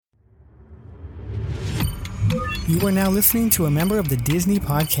You are now listening to a member of the Disney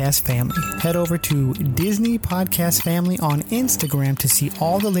Podcast family. Head over to Disney Podcast Family on Instagram to see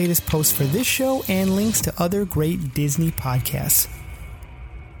all the latest posts for this show and links to other great Disney podcasts.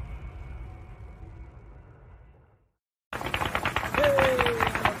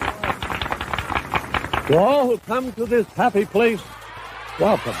 To all who come to this happy place,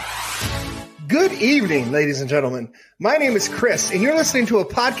 welcome. Good evening, ladies and gentlemen. My name is Chris, and you're listening to a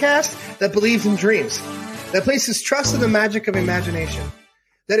podcast that believes in dreams, that places trust in the magic of imagination,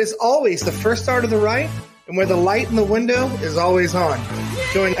 that is always the first star to the right, and where the light in the window is always on.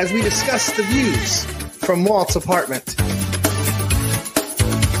 Join as we discuss the views from Walt's apartment.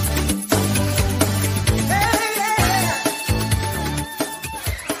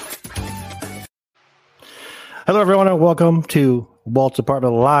 Hello, everyone, and welcome to Walt's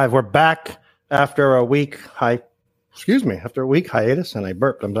Apartment Live. We're back after a week hiatus, and I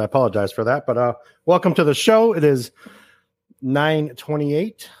burped. I apologize for that, but welcome to the show. It is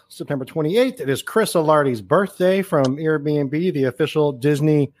 9/28, September 28th. It is Chris Alardi's birthday from Airbnb, the official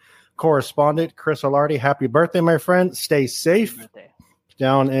Disney correspondent. Chris Alardi, happy birthday, my friend. Stay safe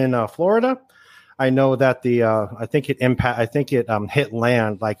down in Florida. I know that I think it hit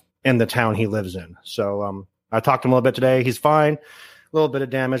land like in the town he lives in. So I talked to him a little bit today. He's fine. A little bit of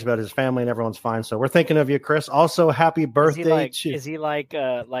damage, but his family and everyone's fine. So we're thinking of you, Chris. Also, happy birthday Is he like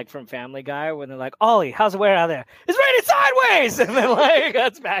from Family Guy when they're like, Ollie, how's the weather out there? It's raining sideways, and then like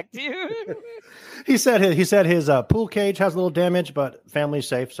that's back to you. He said his pool cage has a little damage, but family's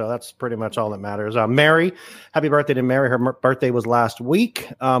safe, so that's pretty much all that matters. Mary, happy birthday to Mary. Her birthday was last week,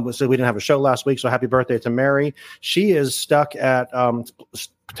 so we didn't have a show last week. So happy birthday to Mary. She is stuck at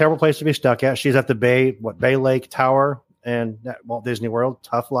terrible place to be stuck at. She's at the Bay Lake Tower and at Walt Disney World.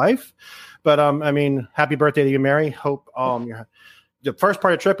 Tough life, but happy birthday to you, Mary. Hope the first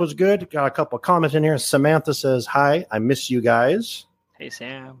part of the trip was good. Got a couple of comments in here. Samantha says, "Hi, I miss you guys." Hey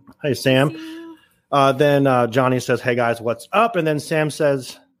Sam. Hey Sam. Then Johnny says, "Hey guys, what's up?" And then Sam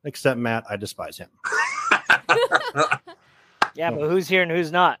says, "Except Matt, I despise him." Yeah, but who's here and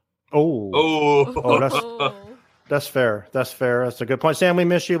who's not? That's fair. That's a good point. Sam, we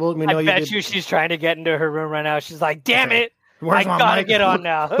miss you. We know I bet you she's trying to get into her room right now. She's like, damn it. Where's I gotta get on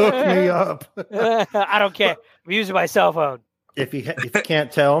now. Hook me up. I don't care. I'm using my cell phone. If you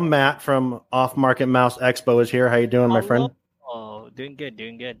can't tell, Matt from Off Market Mouse Expo is here. How you doing, my friend? Oh, doing good.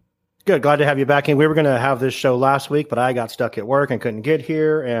 Good. Glad to have you back in. We were going to have this show last week, but I got stuck at work and couldn't get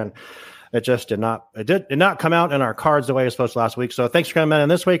here, and it just did not come out in our cards the way it was supposed to last week. So thanks for coming in.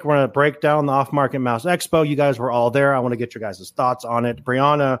 And this week, we're going to break down the Off Market Mouse Expo. You guys were all there. I want to get your guys' thoughts on it.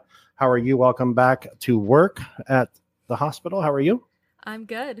 Brianna, how are you? Welcome back to work at the hospital. How are you? I'm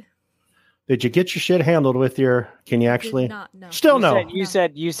good. Did you get your shit handled with your, can you actually? Not, no. Still no. You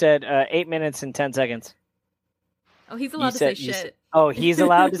said 8 minutes and 10 seconds. Oh, he's allowed to say shit. Oh, he's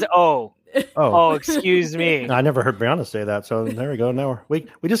allowed to say, Oh, excuse me. I never heard Brianna say that, so there we go. Now we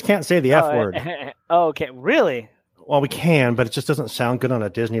just can't say the F word. Oh, okay, really? Well, we can, but it just doesn't sound good on a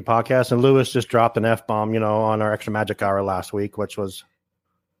Disney podcast. And Lewis just dropped an F-bomb, on our Extra Magic Hour last week, which was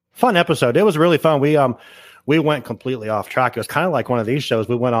a fun episode. It was really fun. We went completely off track. It was kind of like one of these shows.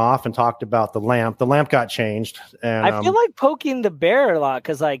 We went off and talked about the lamp. The lamp got changed. And I feel like poking the bear a lot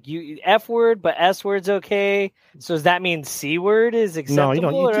because, like, you F word, but S word's okay. So does that mean C word is acceptable? No, you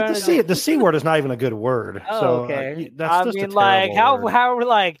don't. The C word is not even a good word. Oh, so, okay. That's just a terrible word. How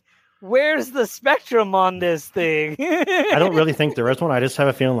like, where's the spectrum on this thing? I don't really think there is one. I just have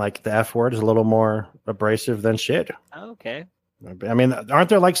a feeling like the F word is a little more abrasive than shit. Okay. I mean, aren't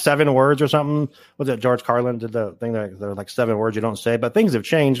there like 7 words or something? Was it George Carlin did the thing that there are like 7 words you don't say? But things have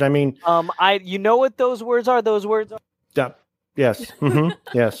changed. I mean, you know what those words are? Those words are. Yeah. Yes. Mm-hmm.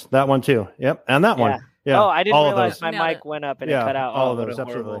 Yes. That one too. Yep. And that one. Yeah. Oh, I didn't realize my mic went up and it cut out. All of those.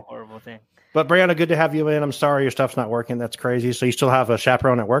 Absolutely. Horrible thing. But Brianna, good to have you in. I'm sorry your stuff's not working. That's crazy. So you still have a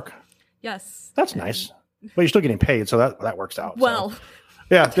chaperone at work? Yes. That's nice. But you're still getting paid, so that works out. Well. So.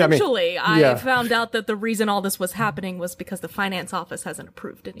 Yeah, potentially. I found out that the reason all this was happening was because the finance office hasn't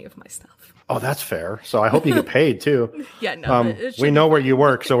approved any of my stuff. Oh, that's fair. So I hope you get paid too. Yeah, no. We know where you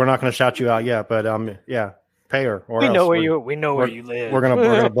work, so we're not going to shout you out yet. But yeah, pay her. Or we else know where you live. We're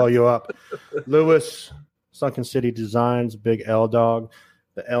gonna blow you up. Lewis, Sunken City Designs, Big L Dog,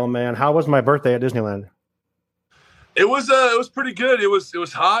 the L Man. How was my birthday at Disneyland? It was pretty good. It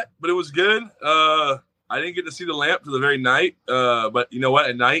was hot, but it was good. I didn't get to see the lamp till the very night, but you know what?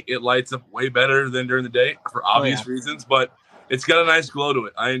 At night, it lights up way better than during the day for obvious reasons, but it's got a nice glow to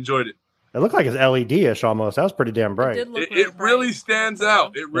it. I enjoyed it. It looked like it's LED-ish almost. That was pretty damn bright. It really stands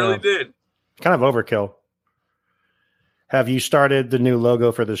out. It really did. Kind of overkill. Have you started the new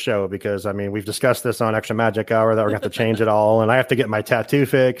logo for the show? Because I mean, we've discussed this on Extra Magic Hour that we're going to have to change it all, and I have to get my tattoo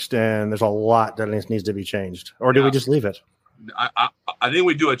fixed, and there's a lot that needs to be changed. Or do we just leave it? I think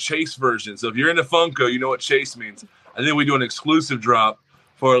we do a Chase version. So if you're into Funko, you know what Chase means. I think we do an exclusive drop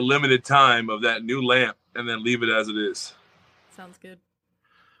for a limited time of that new lamp, and then leave it as it is. Sounds good.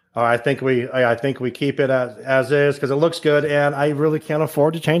 Oh, I think we keep it as is because it looks good, and I really can't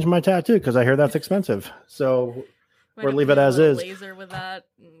afford to change my tattoo because I hear that's expensive. So. Or leave it as is. Laser with that.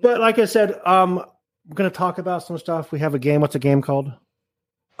 But like I said, we're going to talk about some stuff. We have a game. What's a game called?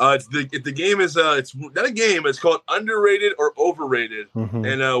 The game is it's not a game. It's called Underrated or Overrated, and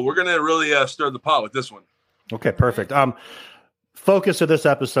we're going to really stir the pot with this one. Okay, perfect. Focus of this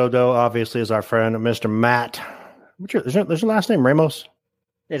episode, though, obviously, is our friend Mr. Matt. Is your last name Ramos?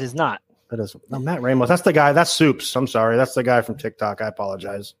 It is not. It is. No, Matt Ramos. That's the guy. That's Soups. I'm sorry. That's the guy from TikTok. I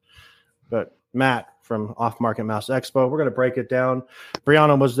apologize. But Matt from Off Market Mouse Expo. We're going to break it down.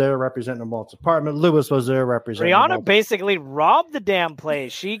 Brianna was there representing Walt's apartment. Lewis was there representing. Brianna basically robbed the damn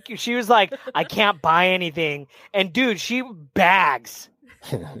place. She was like, I can't buy anything. And dude, she bags.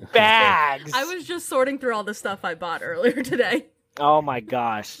 I was just sorting through all the stuff I bought earlier today. Oh my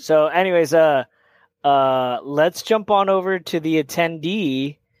gosh. So anyways, let's jump on over to the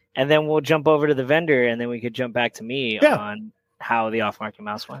attendee and then we'll jump over to the vendor and then we could jump back to me on how the off-market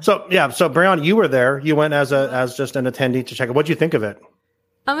mouse went. So Brianna, you were there. You went as just an attendee to check it. What'd you think of it?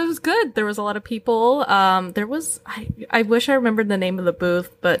 It was good. There was a lot of people. There was I wish I remembered the name of the booth,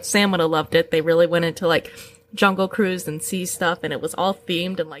 but Sam would have loved it. They really went into like Jungle Cruise and sea stuff, and it was all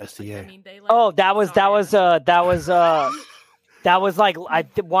themed and like. I mean, they, like that was like, I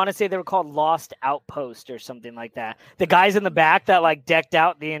want to say they were called Lost Outpost or something like that. The guys in the back that like decked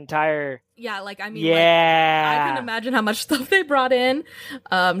out the entire. Yeah, like, I mean, I can imagine how much stuff they brought in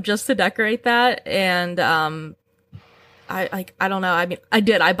just to decorate that. And I don't know. I mean,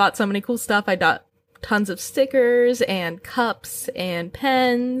 I bought so many cool stuff. I got tons of stickers and cups and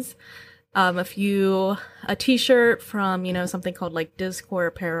pens. A t-shirt from, something called like Discord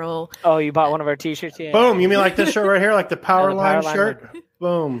Apparel. Oh, you bought one of our t-shirts? Yeah. Boom. You mean like this shirt right here? Like the Powerline shirt?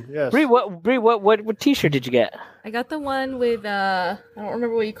 Boom. Yes. Bree, what t-shirt did you get? I got the one with, I don't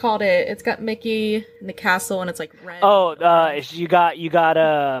remember what you called it. It's got Mickey in the castle and it's like red. Oh, you got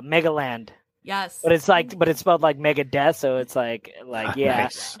Megaland. Yes. But it's spelled like Mega Death, so it's like yeah.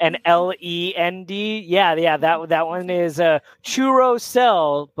 Nice. And LEND. Yeah, that one is Churro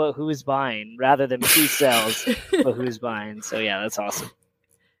sell, but who's buying, rather than he sells, but who's buying. So yeah, that's awesome.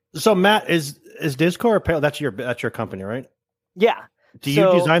 So Matt, is Discord Apparel, that's your company, right? Yeah. Do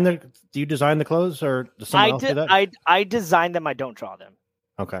you design the clothes or does someone else do that? I design them, I don't draw them.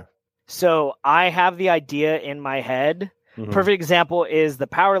 Okay. So I have the idea in my head. Mm-hmm. Perfect example is the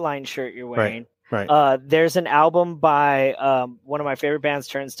Powerline shirt you're wearing. Right. There's an album by one of my favorite bands,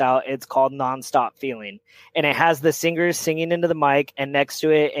 Turnstile. It's called Nonstop Feeling, and it has the singers singing into the mic, and next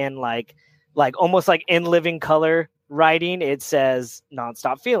to it, in like almost like in living color writing, it says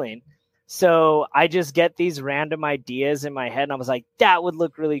Nonstop Feeling. So I just get these random ideas in my head, and I was like, that would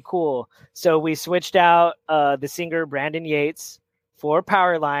look really cool. So we switched out the singer Brandon Yates for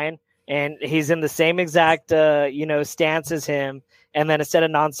Powerline. And he's in the same exact, stance as him. And then instead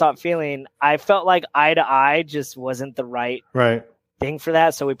of Nonstop Feeling, I felt like Eye to Eye just wasn't the right thing for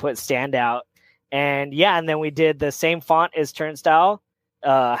that. So we put Standout. And then we did the same font as Turnstile.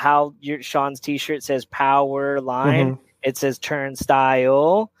 How Sean's t-shirt says Powerline. Mm-hmm. It says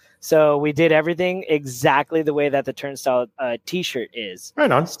Turnstile. So we did everything exactly the way that the Turnstile t-shirt is.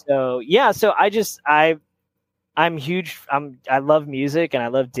 Right on. So, I'm huge. I love music and I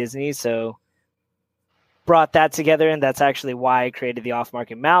love Disney, so brought that together, and that's actually why I created the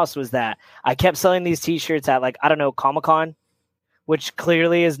Off-Market Mouse. Was that I kept selling these T-shirts at Comic-Con, which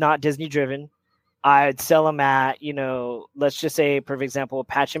clearly is not Disney driven. I'd sell them at let's just say, perfect example,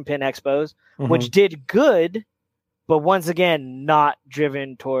 Patch and Pin Expos, mm-hmm. which did good, but once again not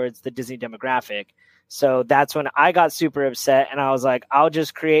driven towards the Disney demographic. So that's when I got super upset, and I was like, I'll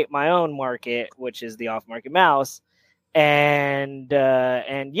just create my own market, which is the Off-Market Mouse. And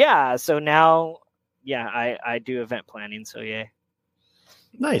so now, I do event planning. So yeah.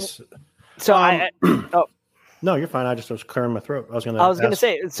 Nice. So no, you're fine. I just was clearing my throat. I was going to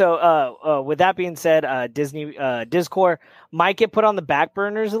say, so with that being said, Disney, Discord might get put on the back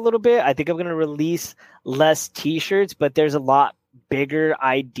burners a little bit. I think I'm going to release less t-shirts, but there's a lot bigger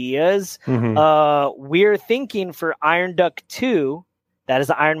ideas. Mm-hmm. We're thinking for Iron Duck 2, that is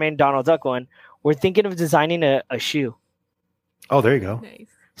the Iron Man Donald Duck one, we're thinking of designing a shoe. Oh, there you go. Nice.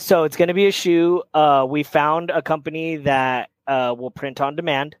 So it's going to be a shoe. We found a company that will print on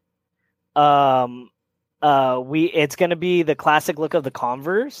demand. It's going to be the classic look of the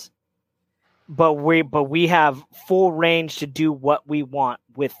Converse, but we have full range to do what we want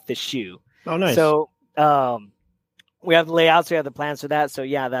with the shoe. Oh, nice. So we have the layouts, we have the plans for that. So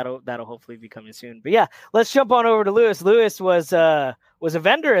yeah, that'll hopefully be coming soon. But yeah, let's jump on over to Lewis. Lewis was a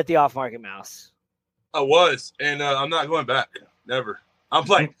vendor at the Off Market Mouse. I was, and I'm not going back. Never. I'm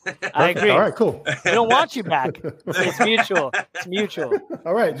playing. I agree. All right, cool. We don't want you back. It's mutual. It's mutual.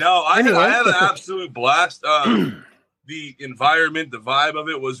 All right. No, I had an absolute blast. The environment, the vibe of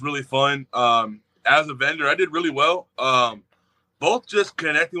it was really fun. As a vendor, I did really well. Both just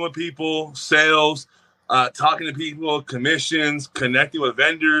connecting with people, sales, talking to people, commissions, connecting with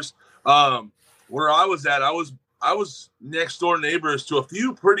vendors. Where I was at, I was next door neighbors to a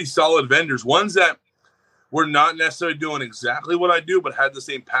few pretty solid vendors. Ones that were not necessarily doing exactly what I do, but had the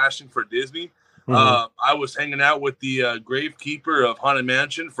same passion for Disney. Mm-hmm. I was hanging out with the gravekeeper of Haunted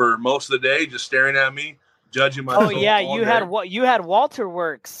Mansion for most of the day, just staring at me, judging my. Oh yeah, you had Walter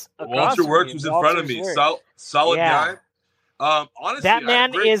Works. Walter Works was in front of me. Solid guy. Honestly, that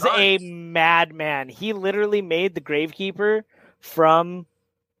man is a madman. He literally made the gravekeeper from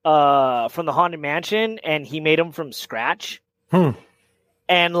the Haunted Mansion, and he made him from scratch.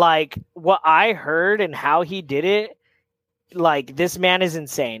 And like what I heard and how he did it, like this man is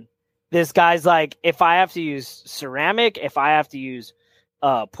insane. This guy's like, if I have to use ceramic, if I have to use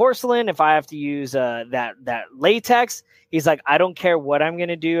porcelain, if I have to use that latex, he's like, I don't care what I'm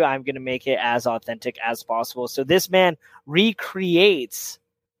gonna do. I'm gonna make it as authentic as possible. So this man recreates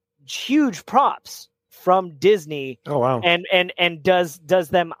huge props from Disney. Oh wow! And does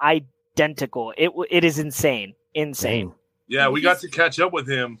them identical. It is insane. Yeah, we got to catch up with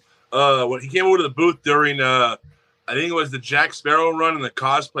him when he came over to the booth during, I think it was the Jack Sparrow run and the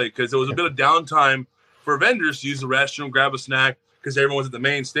cosplay, because there was a bit of downtime for vendors to use the restroom, grab a snack, because everyone was at the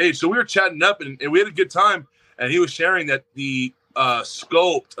main stage. So we were chatting up, and we had a good time, and he was sharing that the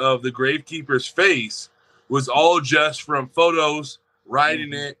sculpt of the gravekeeper's face was all just from photos,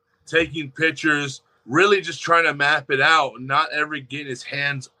 writing it, taking pictures, really just trying to map it out, not ever getting his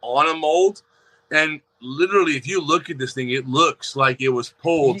hands on a mold. And literally, if you look at this thing, it looks like it was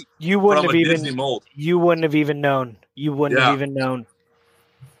pulled you wouldn't from have a Disney mold. You wouldn't have even known. Have even known.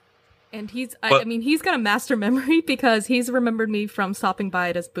 And he's got a master memory because he's remembered me from stopping by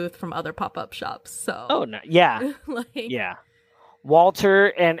at his booth from other pop-up shops. So. Oh no! Yeah, yeah. Walter,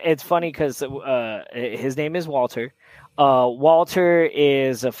 and it's funny because his name is Walter. Walter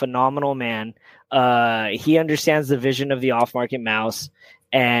is a phenomenal man. He understands the vision of the Off-Market Mouse.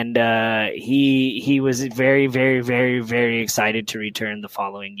 And he was very, very, very, very excited to return the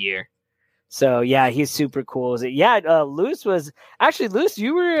following year. So yeah, he's super cool. Luce,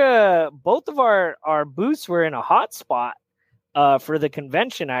 you were both of our booths were in a hot spot for the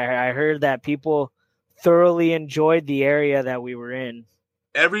convention. I heard that people thoroughly enjoyed the area that we were in.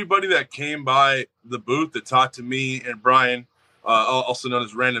 Everybody that came by the booth that talked to me and Brian, also known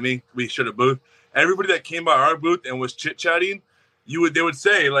as Random Inc., we shared a booth. Everybody that came by our booth and was chit-chatting, they would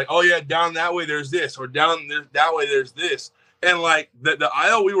say like, oh yeah, down that way there's this, or down that way there's this, and like the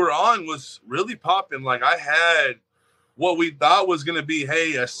aisle we were on was really popping. Like I had what we thought was going to be,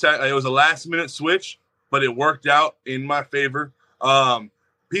 it was a last minute switch, but it worked out in my favor.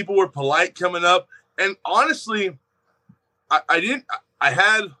 People were polite coming up, and honestly, let's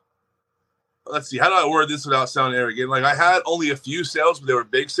see, how do I word this without sounding arrogant? Like I had only a few sales, but they were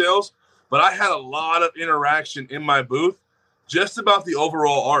big sales, but I had a lot of interaction in my booth just about the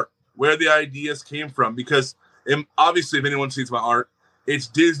overall art, where the ideas came from. Because obviously, if anyone sees my art, it's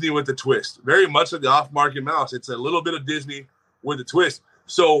Disney with a twist. Very much like the Off-Market Mouse. It's a little bit of Disney with a twist.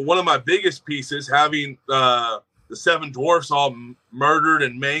 So one of my biggest pieces, having the seven dwarfs all murdered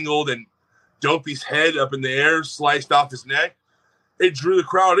and mangled and Dopey's head up in the air, sliced off his neck, it drew the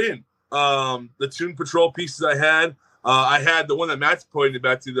crowd in. The Toon Patrol pieces I had the one that Matt's pointed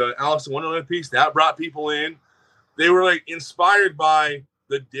back to, the Alice in Wonderland piece, that brought people in. They were like inspired by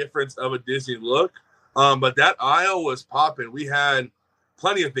the difference of a Disney look. But that aisle was popping. We had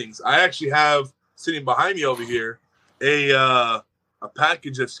plenty of things. I actually have sitting behind me over here a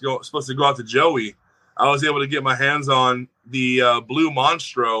package that's supposed to go out to Joey. I was able to get my hands on the blue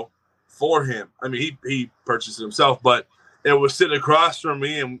Monstro for him. I mean, he purchased it himself, but it was sitting across from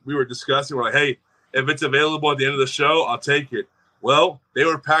me, and we were discussing. We're like, hey, if it's available at the end of the show, I'll take it. Well, they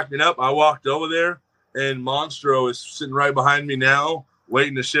were packing up. I walked over there, and Monstro is sitting right behind me now,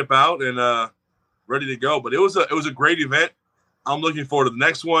 waiting to ship out and ready to go. But it was a great event. I'm looking forward to the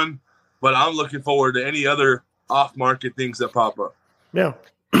next one, but I'm looking forward to any other off-market things that pop up. Yeah.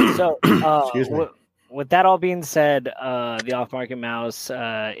 So, with that all being said, the Off-Market Mouse,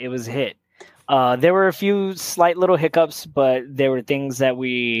 it was a hit. There were a few slight little hiccups, but there were things that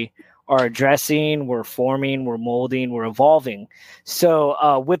we are addressing, we're forming, we're molding, we're evolving.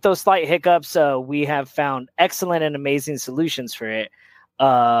 So with those slight hiccups, we have found excellent and amazing solutions for it.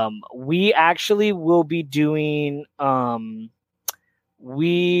 We actually will be doing the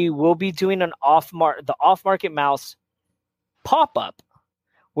off-market mouse pop-up.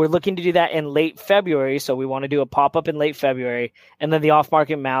 We're looking to do that in late February, so we want to do a pop-up in late February, and then the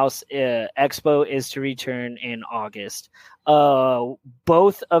off-market mouse expo is to return in August.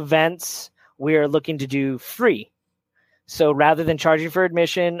 Both events we are looking to do free. So rather than charging for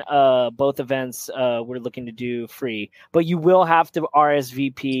admission, both events we're looking to do free. But you will have to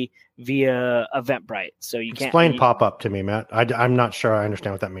RSVP via Eventbrite. So you can't explain pop-up to me, Matt. I'm not sure I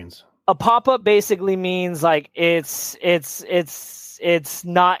understand what that means. A pop-up basically means like it's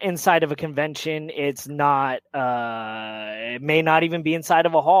not inside of a convention. It's not. It may not even be inside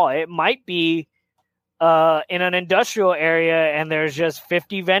of a hall. It might be in an industrial area, and there's just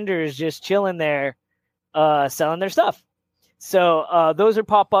 50 vendors just chilling there, selling their stuff. So those are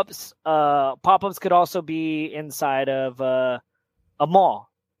pop-ups. Pop-ups could also be inside of a mall,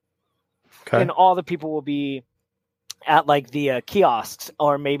 and all the people will be at like the kiosks,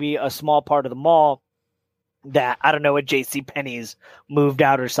 or maybe a small part of the mall that, I don't know, a JCPenney's moved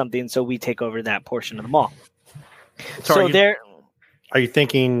out or something, so we take over that portion of the mall. So are you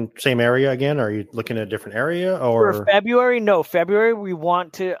thinking same area again? Or are you looking at a different area? Or for February? No, February we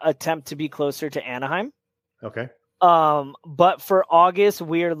want to attempt to be closer to Anaheim. Okay. But for August,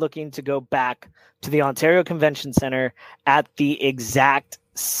 we are looking to go back to the Ontario Convention Center at the exact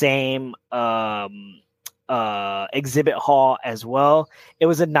same exhibit hall as well. It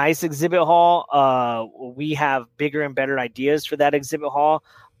was a nice exhibit hall. We have bigger and better ideas for that exhibit hall,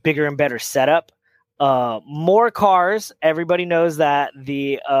 bigger and better setup, more cars. Everybody knows that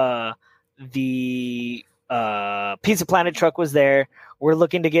the Pizza Planet truck was there. We're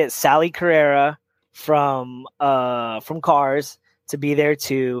looking to get Sally Carrera from Cars to be there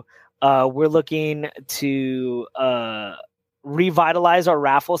too. We're looking to revitalize our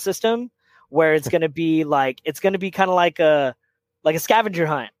raffle system, where it's going to be kind of like a scavenger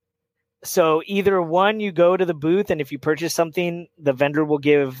hunt. So either one, you go to the booth, and if you purchase something, the vendor will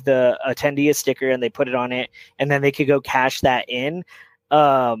give the attendee a sticker and they put it on it, and then they could go cash that in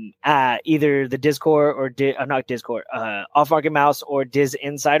at either the Discord or not Discord, Off Market Mouse or Diz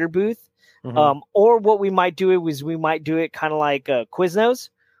Insider booth. Mm-hmm. Or what we might do is we might do it kind of like Quiznos,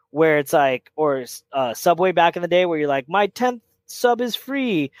 where it's like, or Subway back in the day, where you're like, my 10th sub is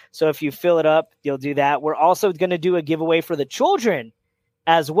free. So if you fill it up, you'll do that. We're also going to do a giveaway for the children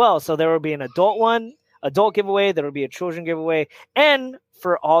as well. So there will be an adult giveaway. There will be a children giveaway. And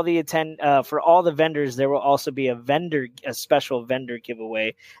for all the for all the vendors, there will also be a special vendor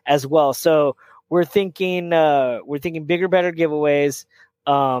giveaway as well. So we're thinking bigger, better giveaways.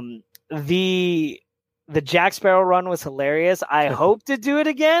 The Jack Sparrow run was hilarious. I hope to do it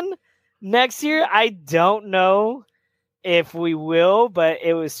again next year. I don't know if we will, but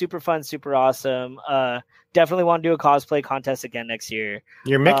it was super fun, super awesome. Definitely want to do a cosplay contest again next year.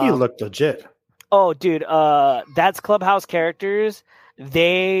 Your Mickey looked legit. Oh, dude, that's Clubhouse characters.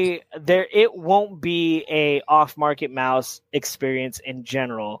 It won't be a off-market mouse experience in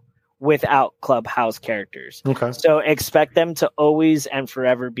general without Clubhouse characters. Okay. So expect them to always and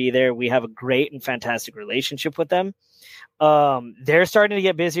forever be there. We have a great and fantastic relationship with them. They're starting to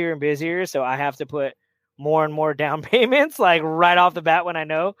get busier and busier, so I have to put more and more down payments, like right off the bat when I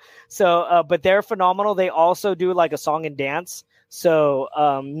know. So, but they're phenomenal. They also do like a song and dance. So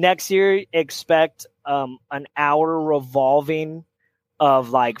next year, expect an hour revolving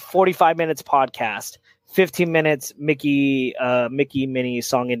of like 45 minutes podcast, 15 minutes Mickey mini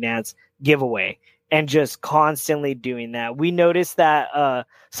song and dance giveaway, and just constantly doing that. We noticed that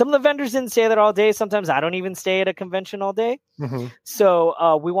some of the vendors didn't stay there all day. Sometimes I don't even stay at a convention all day. Mm-hmm.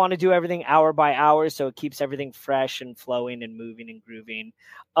 So we want to do everything hour by hour, so it keeps everything fresh and flowing and moving and grooving.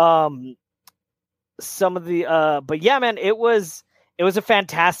 But yeah, man, it was a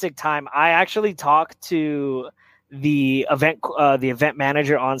fantastic time. I actually talked to the event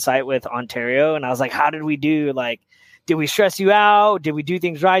manager on site with Ontario, and I was like, how did we do? Like, did we stress you out? Did we do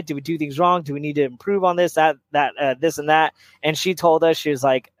things right? Did we do things wrong? Do we need to improve on this, this and that? And she told us, she was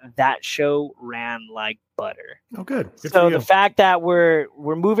like, that show ran like butter. Oh, good. So the fact that we're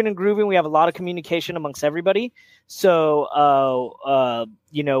moving and grooving, we have a lot of communication amongst everybody. So,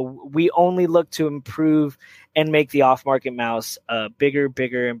 we only look to improve and make the off-market mouse bigger,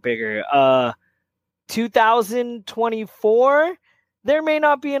 bigger, and bigger. 2024, there may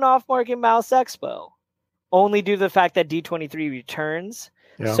not be an off-market mouse expo, only due to the fact that D23 returns.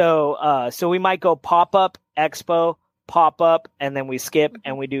 Yeah. So we might go pop-up, expo, pop-up, and then we skip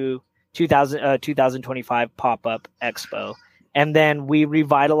and we do 2025 pop-up expo. And then we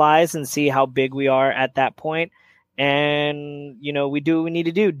revitalize and see how big we are at that point. And, we do what we need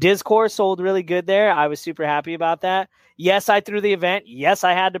to do. Discourse sold really good there. I was super happy about that. Yes, I threw the event. Yes,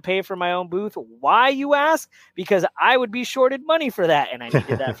 I had to pay for my own booth. Why, you ask? Because I would be shorted money for that, and I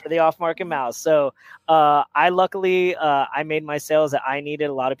needed that for the off-market mouse. So I luckily made my sales that I needed.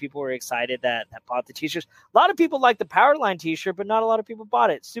 A lot of people were excited that bought the t-shirts. A lot of people liked the Powerline t-shirt, but not a lot of people bought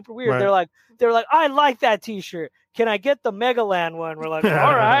it. Super weird. Right. They're like, I like that t-shirt. Can I get the Megaland one? We're like, all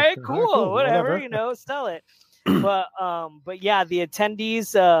right, cool, whatever, sell it. But yeah, the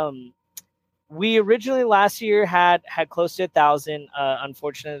attendees, we originally last year had close to 1,000.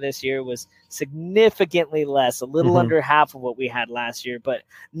 Unfortunately, this year was significantly less, a little under half of what we had last year. But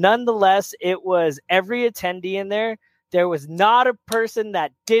nonetheless, it was every attendee in there. There was not a person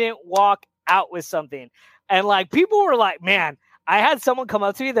that didn't walk out with something. And people were like, man, I had someone come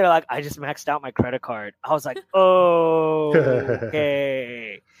up to me. They're like, I just maxed out my credit card. I was like, oh,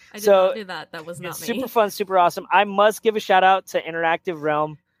 okay. I did not do that. That was not me. Super fun, super awesome. I must give a shout out to Interactive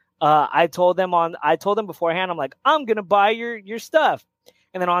Realm. I told them beforehand, I'm like, I'm going to buy your stuff.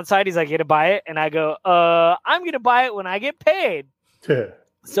 And then on site, he's like, you to buy it. And I go, I'm going to buy it when I get paid.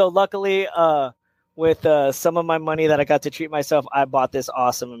 So luckily, with some of my money that I got to treat myself, I bought this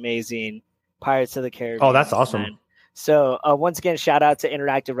awesome, amazing Pirates of the Caribbean. Oh, that's awesome. Design. So once again, shout out to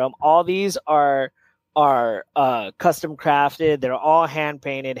Interactive Realm. All these are custom crafted. They're all hand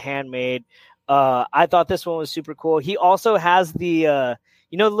painted, handmade. I thought this one was super cool. He also has the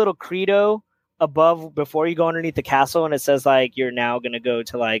the little credo above before you go underneath the castle, and it says you're now gonna go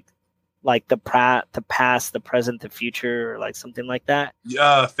to the past, the present, the future, or something like that.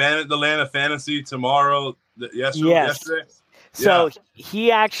 The land of fantasy tomorrow. Yesterday. So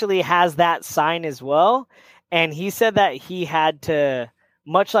he actually has that sign as well. And he said that he had to,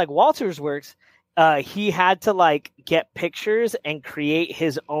 much like Walter's works, he had to get pictures and create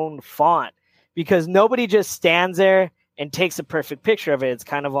his own font because nobody just stands there and takes a perfect picture of it. It's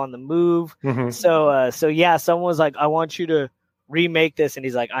kind of on the move. Mm-hmm. So yeah, someone was like, I want you to remake this. And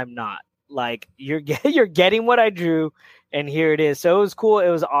he's like, I'm not. You're getting what I drew, and here it is. So it was cool. It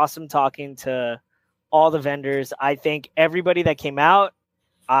was awesome talking to all the vendors. I thank everybody that came out.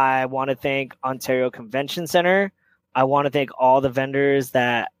 I want to thank Ontario Convention Center. I want to thank all the vendors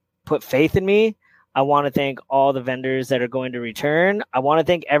that put faith in me. I want to thank all the vendors that are going to return. I want to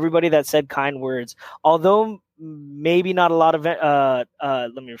thank everybody that said kind words. Although maybe not a lot of, let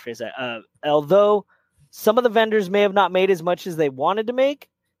me rephrase that. Although some of the vendors may have not made as much as they wanted to make,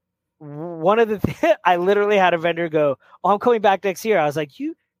 one of the I literally had a vendor go, oh, I'm coming back next year. I was like,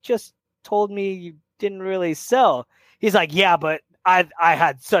 you just told me you didn't really sell. He's like, yeah, but I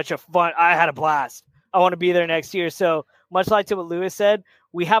had I had a blast. I want to be there next year. So much like to what Lewis said,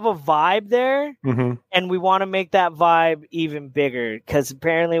 we have a vibe there, and we want to make that vibe even bigger because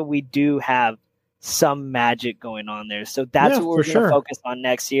apparently we do have some magic going on there. So that's what we're going to focus on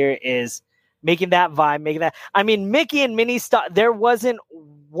next year is making that vibe, I mean, Mickey and Minnie there wasn't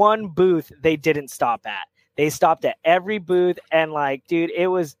one booth they didn't stop at. They stopped at every booth, and dude, it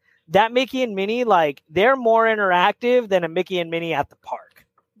was that Mickey and Minnie, they're more interactive than a Mickey and Minnie at the park.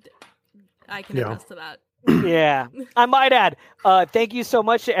 I can attest to that. Yeah. I might add, thank you so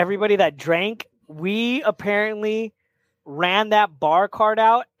much to everybody that drank. We apparently ran that bar card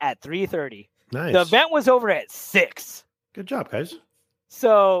out at 3:30. Nice. The event was over at 6. Good job, guys.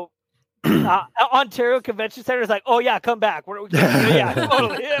 So Ontario Convention Center is like, oh yeah, come back. Yeah,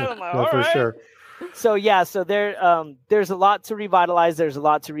 totally. Yeah, I'm like, all right. For sure. So yeah, so there's a lot to revitalize. There's a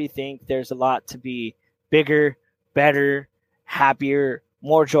lot to rethink. There's a lot to be bigger, better, happier,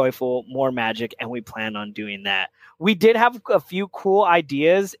 more joyful, more magic, and we plan on doing that. We did have a few cool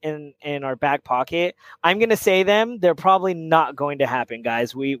ideas in our back pocket. I'm going to say them. They're probably not going to happen,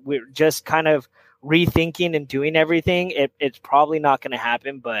 guys. We're just kind of rethinking and doing everything. It's probably not going to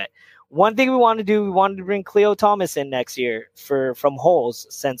happen, but one thing we wanted to bring Cleo Thomas in next year from Holes,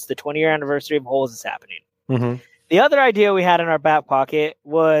 since the 20-year anniversary of Holes is happening. Mm-hmm. The other idea we had in our back pocket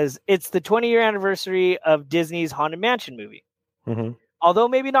was it's the 20-year anniversary of Disney's Haunted Mansion movie. Mm-hmm. Although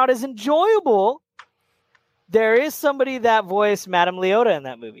maybe not as enjoyable, there is somebody that voiced Madame Leota in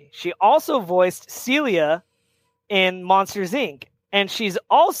that movie. She also voiced Celia in Monsters, Inc., and she's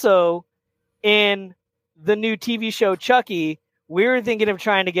also in the new TV show Chucky. We were thinking of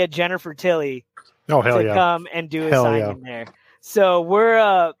trying to get Jennifer Tilly to come and do a signing there.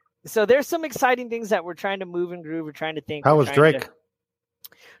 So so there's some exciting things that we're trying to move and groove. We're trying to think. How was Drake?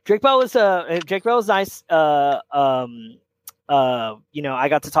 Drake Bell was nice. I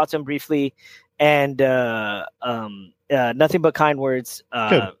got to talk to him briefly, and nothing but kind words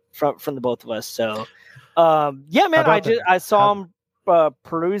from the both of us. So, man, I saw him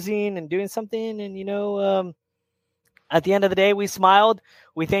perusing and doing something, and at the end of the day, we smiled,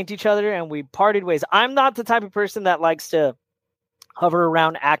 we thanked each other, and we parted ways. I'm not the type of person that likes to hover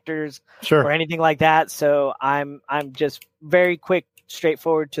around actors or anything like that. So I'm just very quick,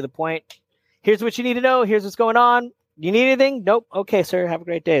 straightforward, to the point. Here's what you need to know. Here's what's going on. You need anything? Nope. Okay, sir. Have a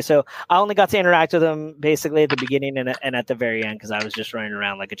great day. So I only got to interact with him basically at the beginning and at the very end, because I was just running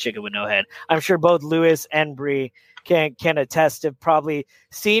around like a chicken with no head. I'm sure both Lewis and Bree can attest to probably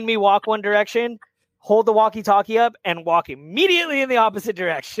seeing me walk one direction, hold the walkie-talkie up, and walk immediately in the opposite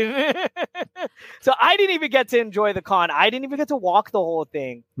direction. So I didn't even get to enjoy the con. I didn't even get to walk the whole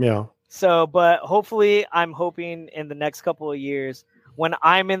thing. Yeah. So, but hopefully, I'm hoping in the next couple of years, when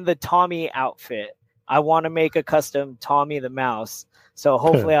I'm in the Tommy outfit, I want to make a custom Tommy the Mouse. So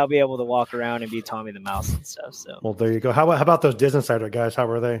hopefully I'll be able to walk around and be Tommy the Mouse and stuff. So, well, there you go. How about those Disney Insider guys? How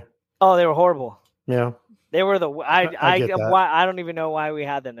were they? Oh, they were horrible. Yeah. They were I don't even know why we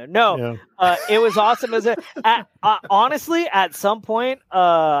had them there. No, it was awesome. Honestly, at some point,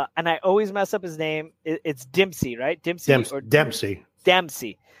 and I always mess up his name. It's Dempsey, right? Dempsey.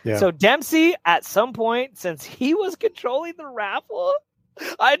 Dempsey. Yeah. So Dempsey, at some point, since he was controlling the raffle,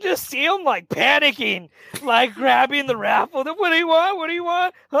 I just see him like panicking, like grabbing the raffle. What do you want? What do you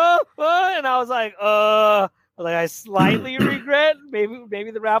want? And I was like, like, I slightly regret.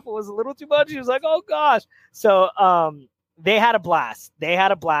 Maybe the raffle was a little too much. He was like, oh gosh. So they had a blast.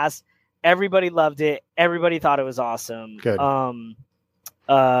 Everybody loved it. Everybody thought it was awesome. Good.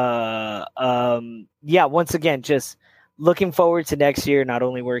 Once again, just looking forward to next year, not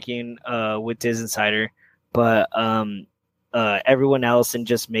only working with Diz Insider, but everyone else, and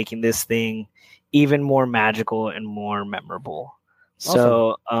just making this thing even more magical and more memorable.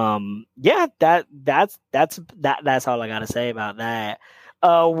 So, awesome. That's all I gotta say about that.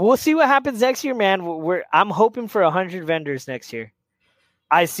 We'll see what happens next year, man. I'm hoping for 100 vendors next year.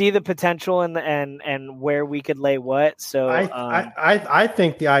 I see the potential and where we could lay what. So I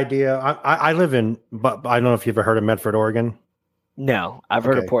think the idea. I live in, but I don't know if you've ever heard of Medford, Oregon. No, I've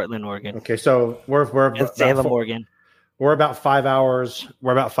heard of Portland, Oregon. Okay, so we're Salem, Oregon. We're about 5 hours.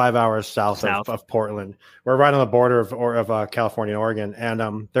 We're about 5 hours south. Of Portland. We're right on the border of California and Oregon.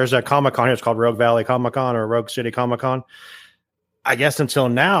 And there's a Comic-Con here. It's called Rogue Valley Comic-Con or Rogue City Comic-Con. I guess until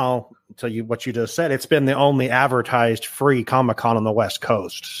what you just said, it's been the only advertised free Comic-Con on the West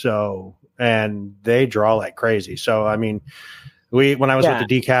Coast. So, and they draw like crazy. So, I mean, when I was with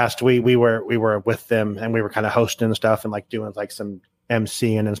the DCast, we were with them, and we were kind of hosting and stuff, and like doing like some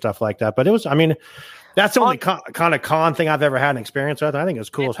MCing and stuff like that. But it was, I mean, that's the only kind of con thing I've ever had an experience with. I think it was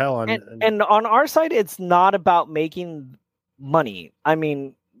cool as hell. And on our side, it's not about making money. I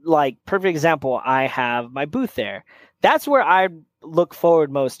mean, like, perfect example, I have my booth there. That's where I look forward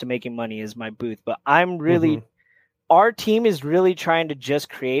most to making money, is my booth. But I'm really, our team is really trying to just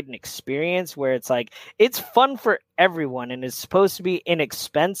create an experience where it's like, it's fun for everyone, and it's supposed to be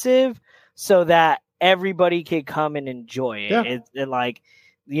inexpensive so that everybody can come and enjoy it.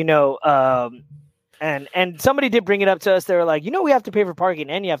 Yeah. And somebody did bring it up to us. They were like, we have to pay for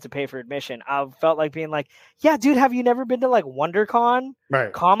parking and you have to pay for admission. I felt like being like, yeah, dude, have you never been to like WonderCon,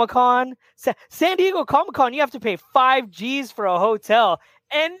 right? Comic-Con, San Diego Comic-Con? You have to pay $5,000 for a hotel,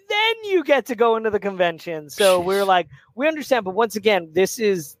 and then you get to go into the convention. So we're like, we understand. But once again, this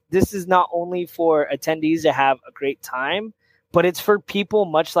is not only for attendees to have a great time, but it's for people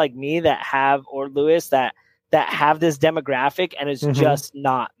much like me that have, or Lewis, that have this demographic and is just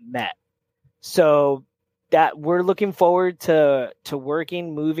not met. So that we're looking forward to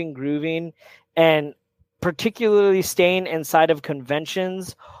working, moving, grooving, and particularly staying inside of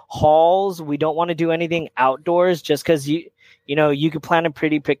conventions, halls. We don't want to do anything outdoors, just because you could plan a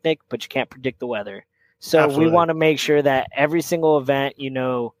pretty picnic, but you can't predict the weather. So Absolutely. We want to make sure that every single event,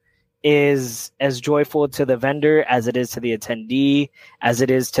 is as joyful to the vendor as it is to the attendee, as it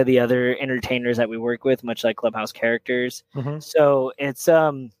is to the other entertainers that we work with, much like Clubhouse characters. So it's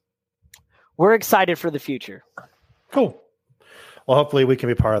we're excited for the future. Cool. Well, hopefully we can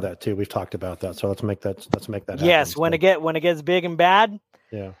be part of that too. We've talked about that, so let's make that happen. Yes, when it gets big and bad.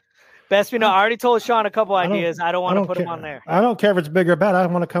 Yeah. Best we know. I already told Sean a couple ideas. I don't want to put him on there. I don't care if it's big or bad. I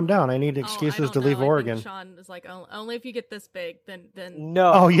want to come down. I need excuses to leave Oregon. Sean is like, only if you get this big, then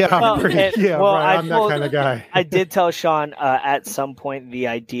no. Oh yeah, I'm that kind of guy. I did tell Sean at some point the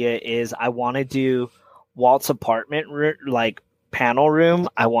idea is I want to do Walt's apartment like panel room.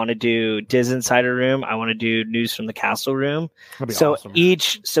 I want to do Diz Insider room. I want to do News from the Castle room. So awesome.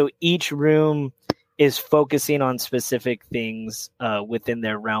 Each room is focusing on specific things within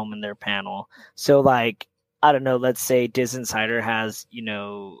their realm and their panel. So like, I don't know, let's say Diz Insider has,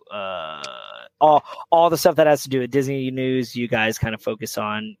 all the stuff that has to do with Disney news. You guys kind of focus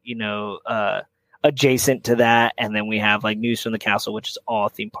on, adjacent to that. And then we have like News from the Castle, which is all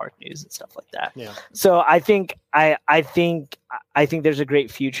theme park news and stuff like that. Yeah. So I think there's a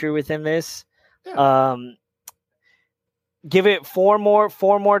great future within this. Yeah. Give it four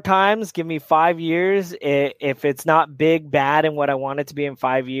more times. Give me 5 years. If it's not big, bad, and what I want it to be in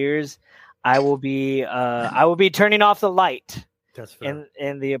 5 years, I will be turning off the light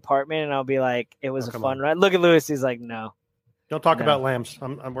in the apartment, and I'll be like, it was a fun ride. Look at Lewis. He's like, no. Don't talk about lamps.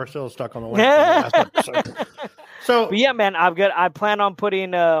 We're still stuck on the lamps. So, but yeah, man, I'm good. I plan on putting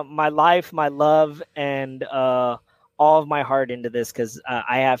my life, my love, and all of my heart into this because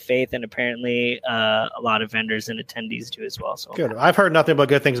I have faith, and apparently a lot of vendors and attendees do as well. So good. I've heard nothing but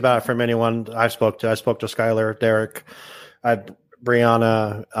good things about it from anyone I spoke to. I spoke to Skylar, Derek,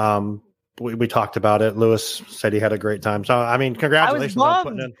 Brianna. We talked about it. Lewis said he had a great time. So I mean, congratulations on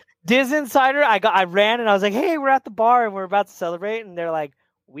putting in. Diz Insider, I ran and I was like, hey, we're at the bar and we're about to celebrate, and they're like,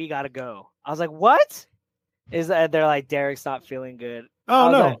 we gotta go. I was like, what? They're like, Derek's not feeling good.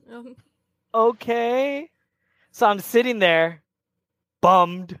 Oh no. Like, okay. So I'm sitting there,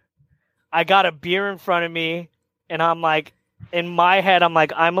 bummed. I got a beer in front of me, and I'm like, in my head, I'm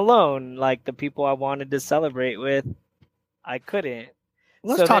like, I'm alone. Like the people I wanted to celebrate with, I couldn't.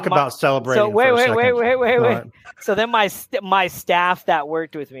 Let's talk about celebrating. So wait. So then my staff that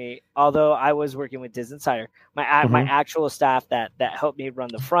worked with me, although I was working with Diz Insider, my actual staff that helped me run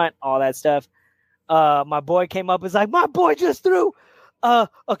the front, all that stuff. My boy came up and was like, my boy just threw a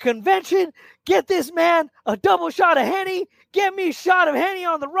convention. Get this man a double shot of Henny. Get me a shot of Henny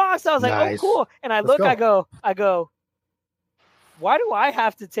on the rocks. I was like, nice. Oh, cool. And I go, why do I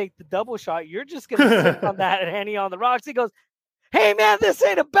have to take the double shot? You're just going to sip on that and Henny on the rocks. He goes, hey man, this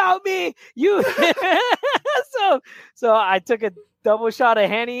ain't about me. You. So I took a double shot of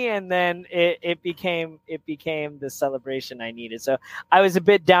Henny, and then it became the celebration I needed. So I was a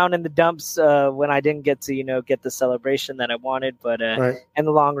bit down in the dumps when I didn't get to get the celebration that I wanted, but in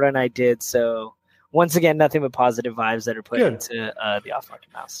the long run I did. So once again, nothing but positive vibes that are put into the Off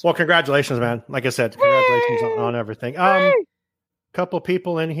Market Mouse. Well, congratulations, man. Like I said, congratulations on everything. Couple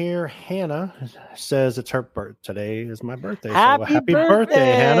people in here. Hannah says it's her birthday. Today is my birthday. Happy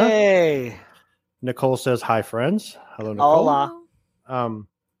birthday, Hannah. Nicole says hi, friends. Hello, Nicole. Hola. So I'm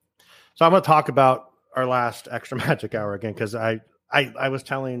going to talk about our last extra magic hour again because I was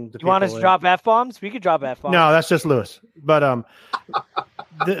telling the people. You want us to drop F-bombs? We could drop F-bombs. No, that's just Lewis. But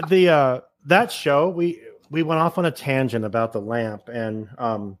that show we went off on a tangent about the lamp, and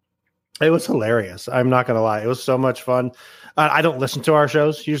it was hilarious. I'm not going to lie. It was so much fun. I don't listen to our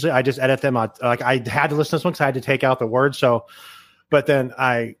shows. Usually I just edit them out. Like I had to listen to this one because I had to take out the words. So, but then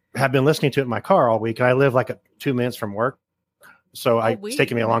I have been listening to it in my car all week, and I live like 2 minutes from work. So it's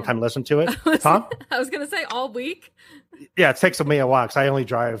taking me a long time to listen to it. I was going to say all week. Yeah, it takes me a while because I only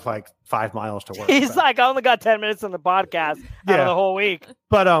drive like 5 miles to work. He's like, I only got 10 minutes on the podcast out of the whole week.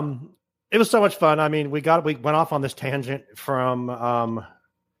 But it was so much fun. I mean, we went off on this tangent from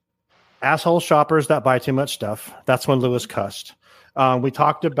asshole shoppers that buy too much stuff. That's when Lewis cussed. We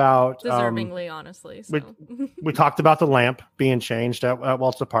talked about deservingly, honestly. So. We talked about the lamp being changed at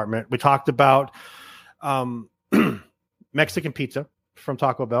Walt's apartment. We talked about Mexican pizza from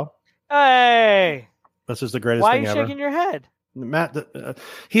Taco Bell. Hey, this is the greatest thing ever. Why are you shaking your head? Matt,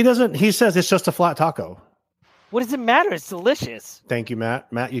 he doesn't. He says it's just a flat taco. What does it matter? It's delicious. Thank you, Matt.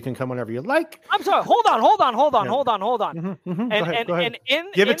 Matt, you can come whenever you like. I'm sorry. Hold on. Mm-hmm, mm-hmm. Go ahead.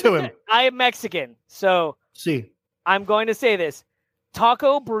 Give it to him. I am Mexican, so I'm going to say this.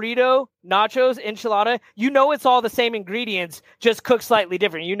 Taco, burrito, nachos, enchilada, it's all the same ingredients, just cooked slightly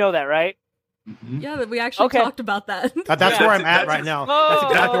different. You know that, right? Mm-hmm. Yeah, we actually talked about that. That's where I'm at right now. That's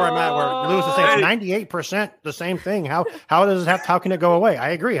exactly where I'm at. Where Lewis is saying it's 98% the same thing. How can it go away? I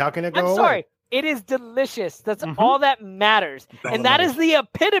agree. How can it go away? I'm sorry. It is delicious. That's all that matters. And that is the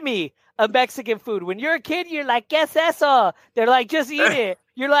epitome of Mexican food. When you're a kid, you're like, ¿qué es eso? They're like, just eat it.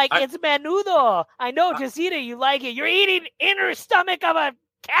 You're like, it's menudo. I know, just eat it. You like it. You're eating inner stomach of a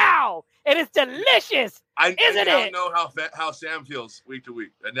cow. And it's delicious. Isn't it? I now know how Sam feels week to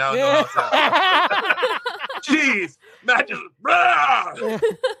week. And now I know how Sam feels. Jeez. Matt just...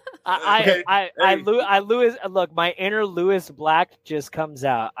 I Lewis, look, my inner Lewis Black just comes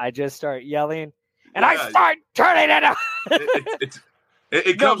out. I just start yelling, and I start turning it up.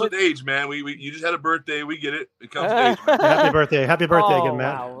 It comes with age, man. You just had a birthday. We get it. It comes with age. Happy birthday again,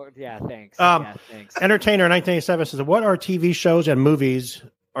 Matt. Wow. Yeah, thanks. Entertainer 1987 says, "What are TV shows and movies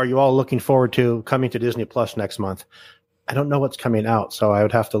are you all looking forward to coming to Disney Plus next month? I don't know what's coming out, so I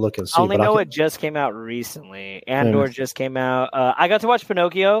would have to look and see. I only know it just came out recently. Andor just came out. I got to watch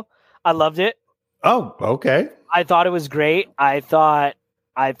Pinocchio. I loved it. Oh, okay. I thought it was great. I thought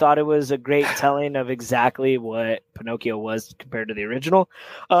it was a great telling of exactly what Pinocchio was compared to the original.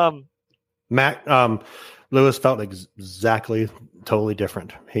 Lewis felt exactly totally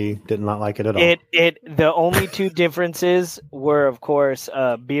different. He did not like it at all. The only two differences were, of course,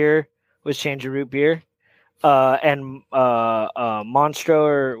 beer was changed to root beer. And Monstro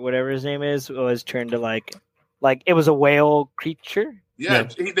or whatever his name is was turned to like it was a whale creature. Yeah.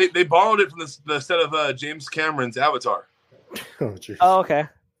 They borrowed it from the set of James Cameron's Avatar. Oh, okay.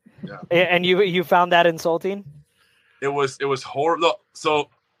 Yeah. And you found that insulting? It was horrible. So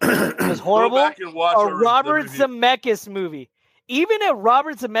it was horrible. Go back and watch a Robert Zemeckis movie. Even a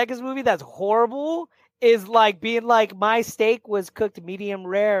Robert Zemeckis movie that's horrible is like being like, my steak was cooked medium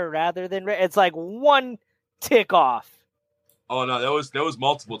rare rather than rare. It's like one tick off. Oh no, that was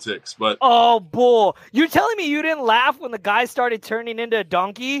multiple ticks, but bull! You're telling me you didn't laugh when the guy started turning into a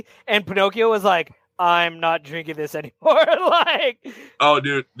donkey and Pinocchio was like, "I'm not drinking this anymore." Like, oh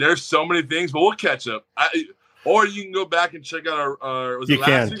dude, there's so many things, but we'll catch up. Or you can go back and check out our was it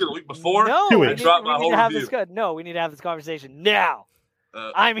last week or the week before? No, we need to have this conversation now.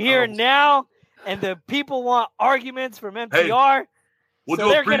 I'm here now, and the people want arguments from NPR. Hey. We'll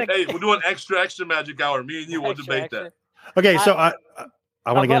do an extra magic hour. Me and you will debate that. Okay, so I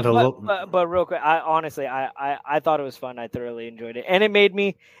want to get into a little. But real quick, I thought it was fun. I thoroughly enjoyed it, and it made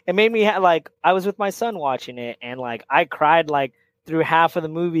me like I was with my son watching it, and like I cried like through half of the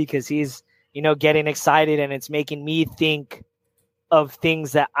movie because he's getting excited, and it's making me think of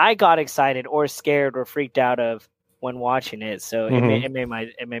things that I got excited or scared or freaked out of when watching it. So it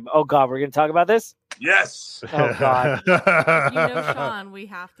made. Oh God, we're gonna talk about this. Yes. Oh God. If Sean, we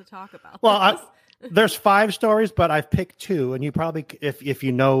have to talk about. Well, there's 5 stories, but I've picked 2, and you probably, if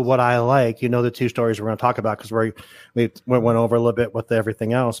you know what I like, the 2 stories we're going to talk about because we went over a little bit with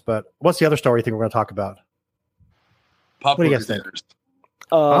everything else. But what's the other story you think we're going to talk about? What do you guys think?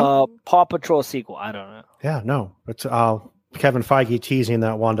 Paw Patrol sequel. I don't know. Yeah, no, it's Kevin Feige teasing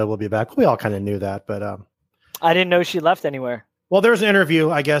that Wanda will be back. We all kind of knew that, but I didn't know she left anywhere. Well, there's an interview,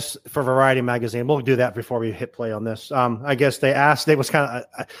 I guess, for Variety magazine. We'll do that before we hit play on this. I guess they asked. It was kind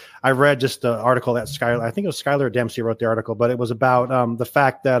of. I read just the article that I think it was Skylar Dempsey wrote the article, but it was about the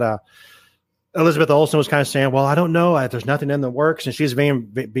fact that Elizabeth Olsen was kind of saying, "Well, I don't know. There's nothing in the works," and she's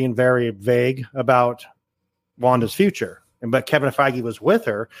being very vague about Wanda's future. But Kevin Feige was with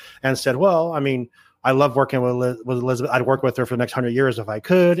her and said, "Well, I mean, I love working with Elizabeth. I'd work with her for the next 100 years if I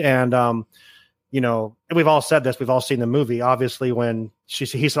could." And we've all said this. We've all seen the movie. Obviously, when he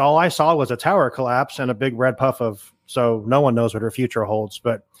said, all I saw was a tower collapse and a big red puff so no one knows what her future holds.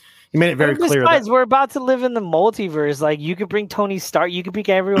 But he made it very clear. Guys, we're about to live in the multiverse. Like, you could bring Tony Stark. You could bring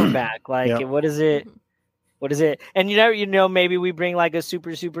everyone back. Like, yep. What is it? And maybe we bring like a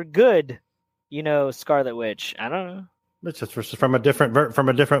super, super good, Scarlet Witch. I don't know. It's just from a different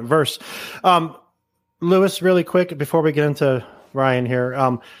verse. Lewis, really quick before we get into Ryan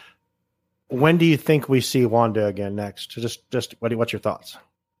here. When do you think we see Wanda again next? Just what's your thoughts?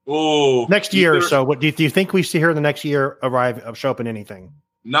 Oh, next year or so. What do you think we see her in the next year show up in anything?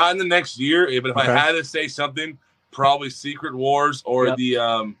 Not in the next year, but if I had to say something, probably Secret Wars or the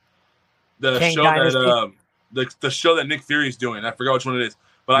show Dynasty. The show that Nick Fury's doing. I forgot which one it is,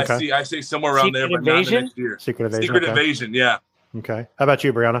 but I say somewhere around there, but not the next year. Secret Invasion, yeah. Okay. How about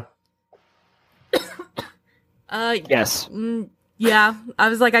you, Brianna? Yes. Yeah, I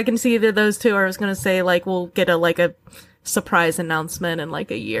was like, I can see either those two, or I was going to say, like, we'll get a surprise announcement in, like,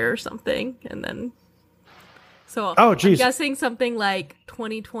 a year or something, and then... So, I'm guessing something like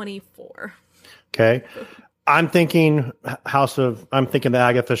 2024. Okay. I'm thinking the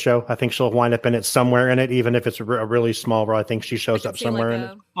Agatha show. I think she'll wind up in it somewhere in it, even if it's a really small role. I think she shows up somewhere in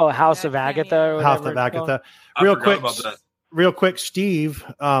it. Oh, House of Agatha? House of Agatha. Real quick, Steve,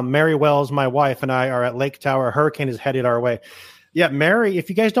 Mary Wells, my wife, and I are at Lake Tower. A hurricane is headed our way. Yeah, Mary, if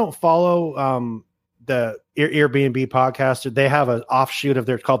you guys don't follow the Airbnb podcast, they have an offshoot of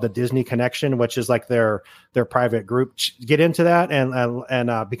called the Disney Connection, which is like their private group. Get into that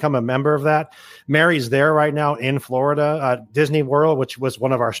and become a member of that. Mary's there right now in Florida. Disney World, which was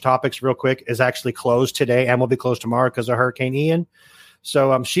one of our topics real quick, is actually closed today and will be closed tomorrow because of Hurricane Ian.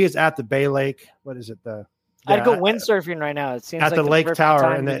 So she is at the Bay Lake. What is it? I'd go windsurfing right now. It seems at like the Lake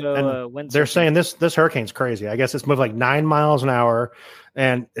Tower, and they're saying this hurricane's crazy. I guess it's moved like 9 miles an hour,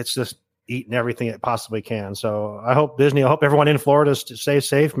 and it's just eating everything it possibly can. So I hope everyone in Florida stays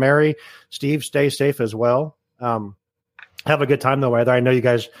safe. Mary, Steve, stay safe as well. have a good time though. Whether I know you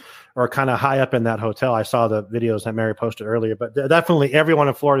guys are kind of high up in that hotel. I saw the videos that Mary posted earlier, but definitely everyone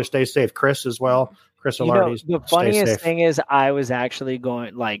in Florida stay safe. Chris as well. Chris Alardi. The funniest thing is I was actually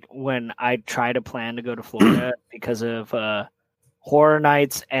going, like, when I try to plan to go to Florida because of Horror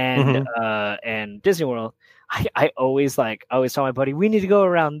Nights and Disney World, I always tell my buddy, we need to go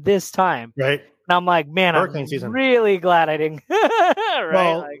around this time. Right. And I'm like, man, Hurricane I'm season. Really glad I didn't.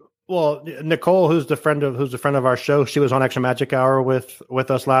 Right. Well, Nicole, who's a friend of our show, she was on Extra Magic Hour with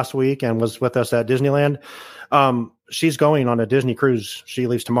us last week and was with us at Disneyland. She's going on a Disney cruise. She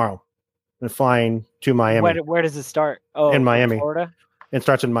leaves tomorrow and flying to Miami. Where does it start? Oh, in Miami, Florida. It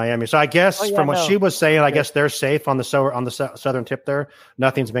starts in Miami. So I guess from what she was saying, I guess they're safe on the southern tip there.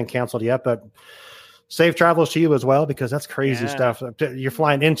 Nothing's been canceled yet, but safe travels to you as well, because that's crazy stuff. You're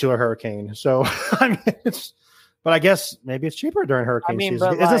flying into a hurricane. So I mean, but I guess maybe it's cheaper during hurricane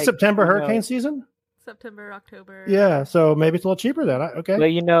season. Is it September hurricane season? September, October. Yeah, so maybe it's a little cheaper then. Okay.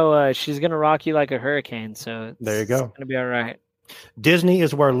 Well, she's gonna rock you like a hurricane, so there you go. It's gonna be all right. Disney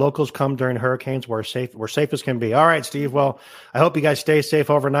is where locals come during hurricanes. We're safe as can be. All right, Steve. Well, I hope you guys stay safe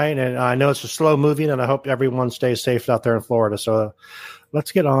overnight, and I know it's a slow moving, and I hope everyone stays safe out there in Florida. So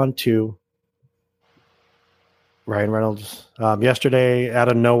let's get on to Ryan Reynolds. Yesterday, out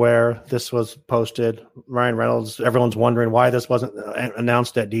of nowhere, this was posted. Ryan Reynolds, everyone's wondering why this wasn't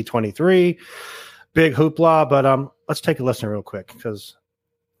announced at D23. Big hoopla, but let's take a listen real quick, because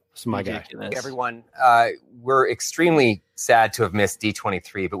this is my guy. Everyone, we're extremely sad to have missed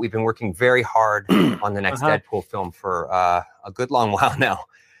D23, but we've been working very hard on the next Deadpool film for a good long while now.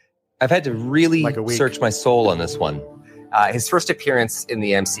 I've had to really search my soul on this one. His first appearance in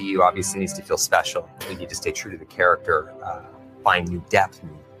the MCU obviously needs to feel special. We need to stay true to the character, find new depth,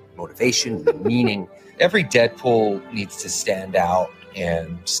 new motivation, new meaning. Every Deadpool needs to stand out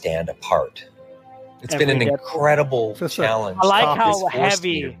and stand apart. It's been an incredible challenge. I like how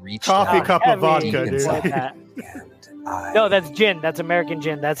heavy. Coffee cup of vodka, dude. No, that's gin. That's American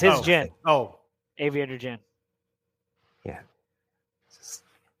gin. That's his gin. Oh. Aviator gin. Yeah. It's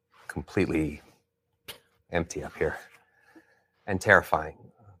completely empty up here. And terrifying.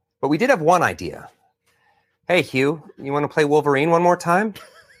 But we did have one idea. Hey, Hugh, you want to play Wolverine one more time?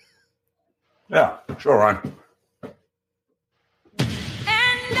 Yeah, sure, Ryan.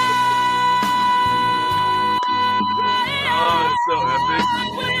 So epic.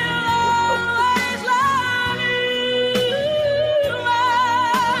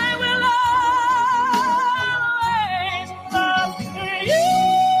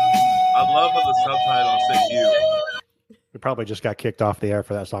 I love how the subtitles say you. We probably just got kicked off the air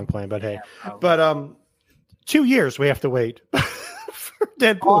for that song playing, but hey. But 2 years we have to wait for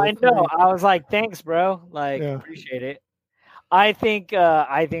Deadpool. Oh, I know. I was like, thanks, bro. Appreciate it. I think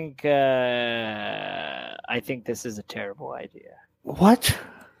this is a terrible idea. What?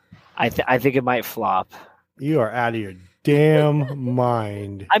 I think it might flop. You are out of your damn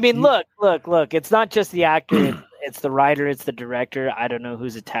mind. I mean, look. It's not just the actor. It's the writer. It's the director. I don't know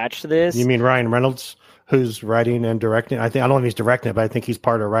who's attached to this. You mean Ryan Reynolds, who's writing and directing? I don't know if he's directing it, but I think he's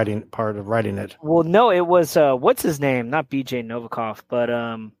part of writing it. Well, no, it was what's his name? Not BJ Novakov, but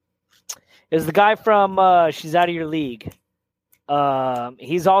it was the guy from She's Out of Your League.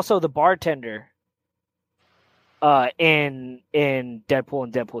 He's also the bartender in Deadpool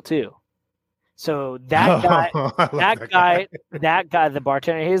and Deadpool 2. So that guy, the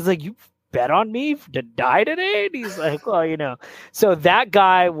bartender, he's like, you bet on me to die today? And he's like, well, you know. So that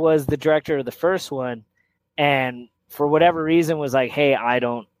guy was the director of the first one, and for whatever reason was like, hey, I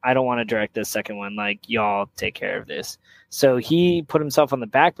don't want to direct this second one. Like, y'all take care of this. So he put himself on the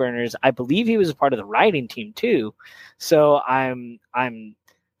back burners. I believe he was a part of the writing team too. So I'm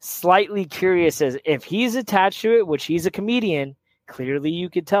slightly curious as if he's attached to it, which he's a comedian. Clearly, you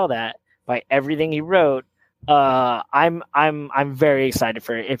could tell that by everything he wrote. I'm very excited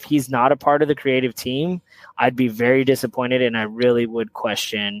for it. If he's not a part of the creative team, I'd be very disappointed, and I really would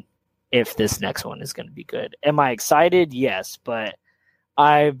question if this next one is going to be good. Am I excited? Yes, but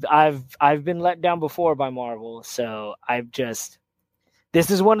I've been let down before by Marvel, so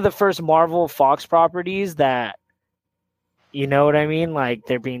this is one of the first Marvel Fox properties that, you know what I mean? Like,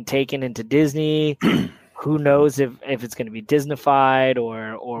 they're being taken into Disney. Who knows if it's going to be Disneyfied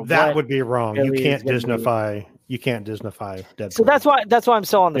or that what would be wrong. really You can't Disneyfy Deadpool. So that's why I'm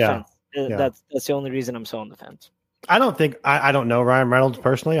so on the fence. Yeah. That's the only reason I'm so on the fence. I don't think I don't know Ryan Reynolds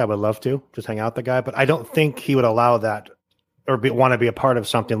personally. I would love to just hang out with the guy, but I don't think he would allow that or want to be a part of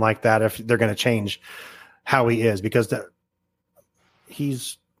something like that if they're going to change how he is, because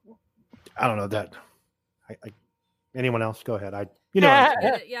he's, I don't know, that Anyone else? Go ahead.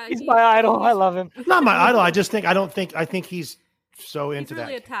 He's my idol. I love him. Not my idol. I think he's so into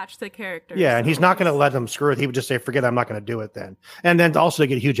really that. Attached to the character. Yeah, and he's not going to let them screw it. He would just say, "Forget it, I'm not going to do it." Then, and then also to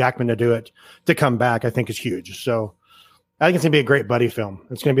get Hugh Jackman to do it, to come back, I think is huge. So, I think it's going to be a great buddy film.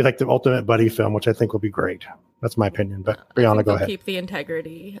 It's going to be like the ultimate buddy film, which I think will be great. That's my opinion. But Brianna, go ahead. Keep the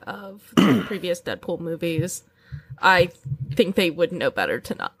integrity of the previous Deadpool movies. I think they would know better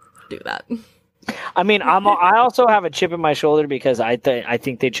to not do that. I mean, I also have a chip in my shoulder because I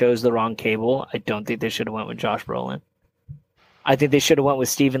think they chose the wrong Cable. I don't think they should have went with Josh Brolin. I think they should have went with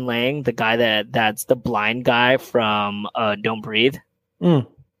Stephen Lang, the guy that's the blind guy from Don't Breathe. From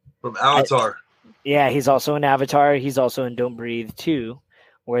Avatar. Yeah, he's also in Avatar. He's also in Don't Breathe 2,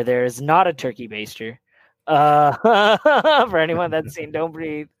 where there's not a turkey baster. For anyone that's seen Don't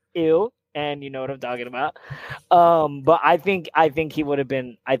Breathe, ew, and you know what I'm talking about. But I think he would have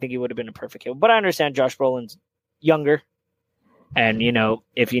been a perfect Cable. But I understand Josh Brolin's younger, and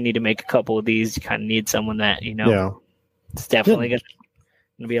if you need to make a couple of these, you kind of need someone that it's definitely going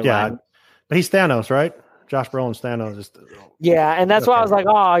to be alive. Yeah, but he's Thanos, right? Josh Brolin's Thanos. And that's why I was like,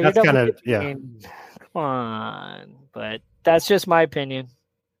 oh, you're kind of come on. But that's just my opinion.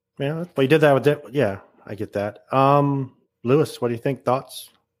 Yeah, but you did that with it. Yeah, I get that. Lewis, what do you think? Thoughts?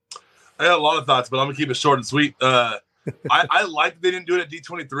 I got a lot of thoughts, but I'm gonna keep it short and sweet. I like that they didn't do it at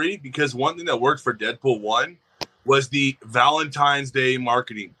D23 because one thing that worked for Deadpool 1 was the Valentine's Day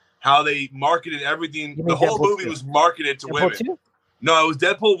marketing. How they marketed everything. The whole movie was marketed to women. 2? No, it was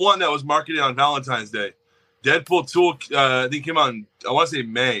Deadpool 1 that was marketed on Valentine's Day. Deadpool 2, I think came out in, I want to say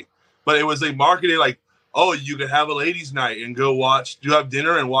May. But it was like marketed like, oh, you could have a ladies' night and go have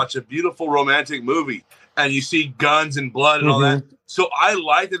dinner and watch a beautiful romantic movie. And you see guns and blood and all that. So I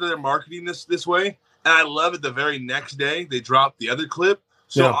like that they're marketing this way. And I love it the very next day they dropped the other clip.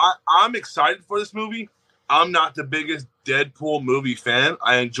 So I'm excited for this movie. I'm not the biggest Deadpool movie fan.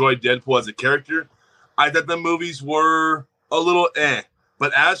 I enjoyed Deadpool as a character. I thought the movies were a little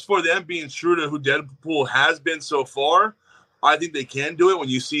But as for them being true to who Deadpool has been so far, I think they can do it. When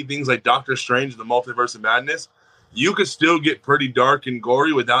you see things like Doctor Strange and the Multiverse of Madness, you could still get pretty dark and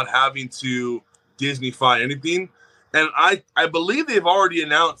gory without having to Disney-fy anything. And I believe they've already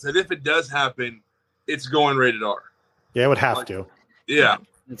announced that if it does happen, it's going rated R. Yeah, it would have to. Yeah.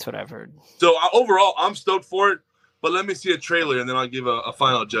 That's what I've heard. So overall, I'm stoked for it. But let me see a trailer, and then I'll give a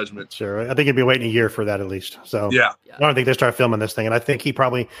final judgment. Sure. I think he'd be waiting a year for that at least. So yeah. I don't think they start filming this thing. And I think he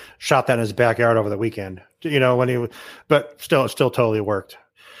probably shot that in his backyard over the weekend, but still, it still totally worked.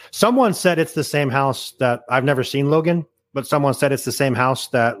 Someone said it's the same house that I've never seen Logan, but someone said it's the same house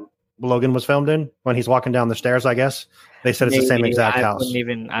that Logan was filmed in when he's walking down the stairs, I guess. They said it's the same exact house.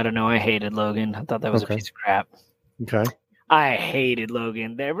 I don't know. I hated Logan. I thought that was a piece of crap. Okay. I hated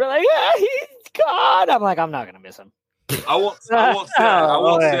Logan. They were like, yeah, he's God. I'm like, I'm not going to miss him. I won't say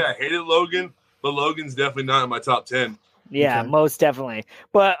I hated Logan, but Logan's definitely not in my top 10. Yeah, most definitely.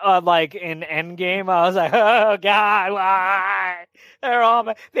 But like in Endgame, I was like, oh God, why?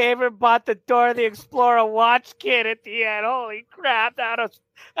 They even bought the Dora the Explorer watch kit at the end. Holy crap,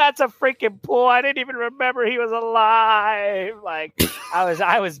 that's a freaking pull. I didn't even remember he was alive. Like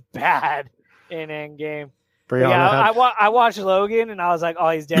I was bad in Endgame. I watched Logan and I was like, oh,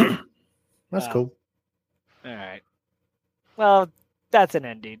 he's dead. That's cool. All right. Well, that's an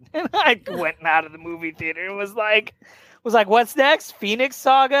ending. And I went out of the movie theater and was like, what's next? Phoenix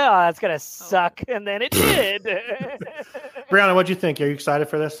Saga? Oh, that's going to suck. And then it did. Brianna, what'd you think? Are you excited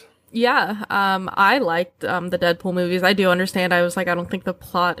for this? Yeah. I liked the Deadpool movies. I do understand. I was like, I don't think the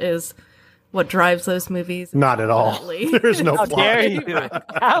plot is what drives those movies. Not at all. There's no How plot. Dare you?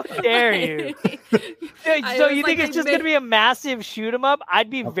 How dare you? So you think it's just going to be a massive shoot 'em up? I'd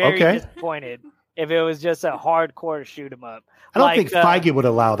be very disappointed if it was just a hardcore shoot 'em up. I don't think Feige would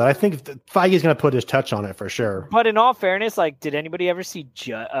allow that. I think Feige's going to put his touch on it for sure. But in all fairness, did anybody ever see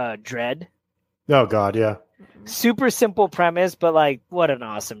Dread? Oh God, yeah. Super simple premise, but what an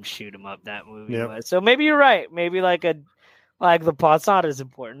awesome shoot 'em up that movie was. So maybe you're right. Maybe the plot's not as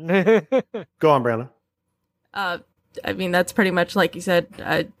important. Go on, Brianna. I mean, that's pretty much like you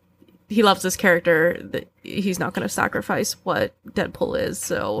said. He loves this character. That he's not going to sacrifice what Deadpool is.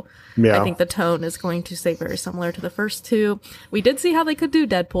 So I think the tone is going to stay very similar to the first two. We did see how they could do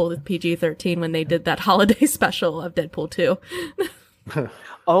Deadpool with PG-13 when they did that holiday special of Deadpool 2.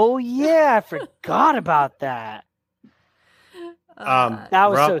 Oh yeah, I forgot about that. That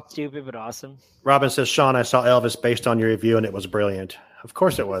was so stupid but awesome. Robin says, Sean, I saw Elvis based on your review and it was brilliant. Of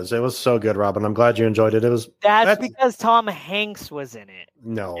course it was. It was so good, Robin. I'm glad you enjoyed it. That's because Tom Hanks was in it.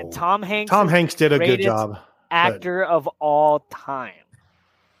 No. And Tom Hanks did a good job. Actor of all time.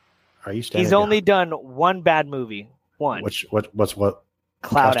 Are you standing He's only done one bad movie. One. What's what?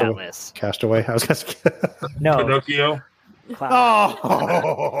 Cloud Atlas. Castaway. I was gonna say. No. Pinocchio. Oh,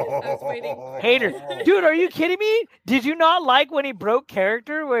 hater, dude, are you kidding me? Did you not like when he broke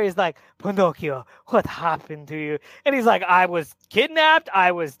character where he's like, Pinocchio, what happened to you? And he's like, I was kidnapped,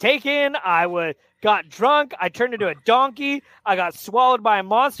 I was taken, got drunk, I turned into a donkey, I got swallowed by a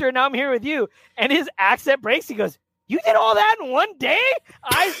monster, and now I'm here with you. And his accent breaks. He goes, you did all that in one day?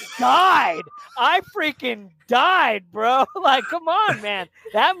 I died. I freaking died, bro. Like, come on, man.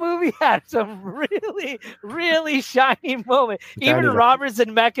 That movie had some really, really shining moments. Even Robert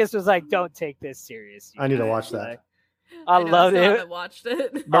Zemeckis was like, don't take this serious. I need to watch that. Like, I loved it. I haven't watched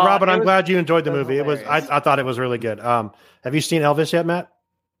it. But Robin, I'm glad you enjoyed the movie. Hilarious. I thought it was really good. Have you seen Elvis yet, Matt?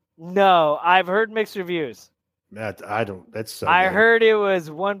 No, I've heard mixed reviews. I don't. That's so I good. heard it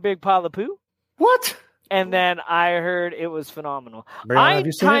was one big pile of poo. What? And then I heard it was phenomenal. Brianna,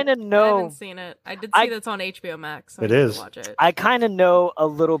 I kind of know. I haven't seen it. I did see that's on HBO Max. So it is. Watch it. I kind of know a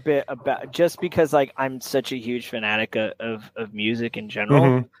little bit about, just because like I'm such a huge fanatic of music in general.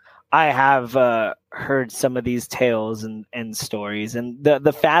 Mm-hmm. I have heard some of these tales and stories, and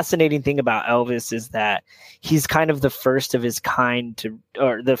the fascinating thing about Elvis is that he's kind of the first of his kind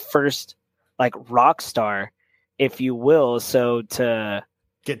or the first like rock star, if you will. So to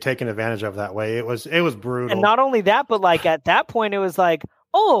get taken advantage of that way, it was brutal. And not only that, but like at that point, it was like,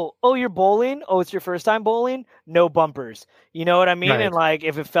 oh, you're bowling. Oh, it's your first time bowling. No bumpers. You know what I mean? Right. And like,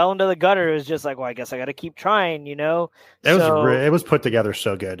 if it fell into the gutter, it was just like, well, I guess I got to keep trying. You know, it was put together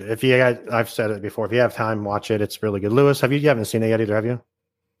so good. I've said it before. If you have time, watch it. It's really good. Lewis, you haven't seen it yet either, have you?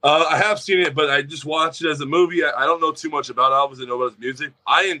 I have seen it, but I just watched it as a movie. I don't know too much about Elvis. I know about his music.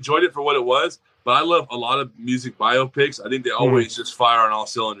 I enjoyed it for what it was. But I love a lot of music biopics. I think they always just fire on all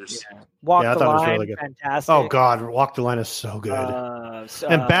cylinders. Yeah. Walk the I thought Line, it was really good. Fantastic. Oh God, Walk the Line is so good.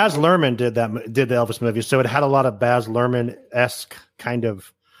 And Baz Luhrmann did the Elvis movie, so it had a lot of Baz Luhrmann-esque kind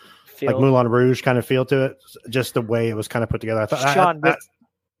of like Moulin Rouge kind of feel to it. Just the way it was kind of put together. I thought, Sean,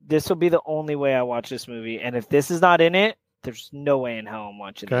 this will be the only way I watch this movie, and if this is not in it, there's no way in hell I'm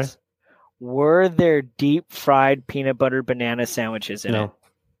watching this. Were there deep fried peanut butter banana sandwiches in it? No.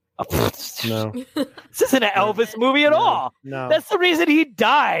 This isn't an Elvis movie at all. No. That's the reason he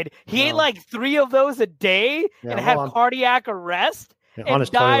died. He ate like 3 of those a day and had cardiac arrest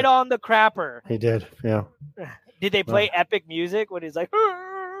and died on the crapper. He did, yeah. Did they play epic music when he's like...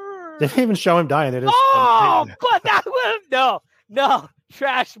 They didn't even show him dying. They just, but that was... No.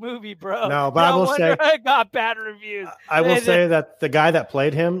 Trash movie, bro. No, but I will say... it got bad reviews. I will say that the guy that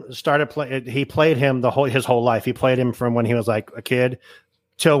played him he played him his whole life. He played him from when he was like a kid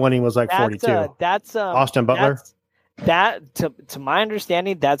till when he was like 42. That's Austin Butler. To my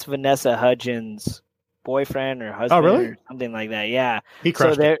understanding, that's Vanessa Hudgens' boyfriend or husband, or something like that. Yeah, he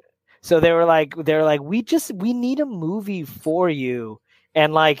crushed it. So they were like, we need a movie for you,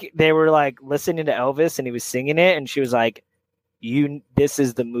 and like they were like listening to Elvis, and he was singing it, and she was like, this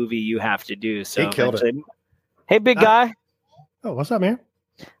is the movie you have to do. So he killed it. Hey, big guy. Oh, what's up, man?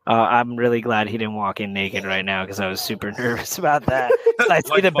 I'm really glad he didn't walk in naked right now because I was super nervous about that. I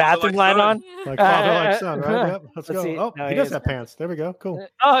see the bathroom light on. Like father, like son, right? Yep. Let's go. See. Oh, he does have pants. There we go. Cool.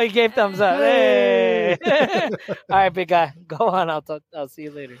 Oh, he gave thumbs up. Hey. All right, big guy. Go on. I'll see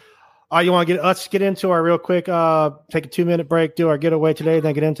you later. Let's get into our real quick, take a 2-minute break, do our getaway today,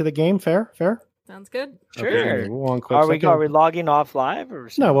 then get into the game. Fair? Sounds good. Sure. Okay, are we logging off live or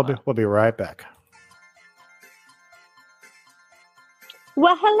no? We'll be right back.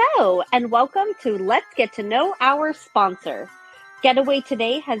 Well, hello, and welcome to Let's Get to Know Our Sponsor. Getaway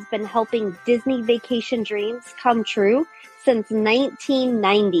Today has been helping Disney vacation dreams come true since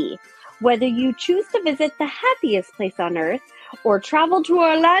 1990. Whether you choose to visit the happiest place on earth or travel to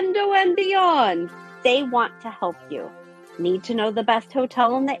Orlando and beyond, they want to help you. Need to know the best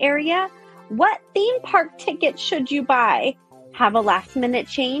hotel in the area? What theme park tickets should you buy? Have a last-minute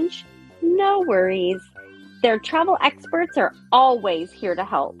change? No worries. Their travel experts are always here to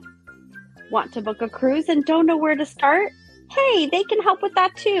help. Want to book a cruise and don't know where to start? Hey, they can help with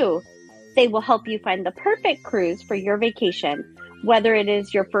that too. They will help you find the perfect cruise for your vacation, whether it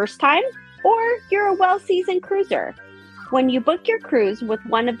is your first time or you're a well-seasoned cruiser. When you book your cruise with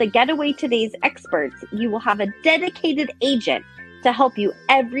one of the Getaway Today's experts, you will have a dedicated agent to help you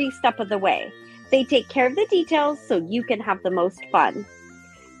every step of the way. They take care of the details so you can have the most fun.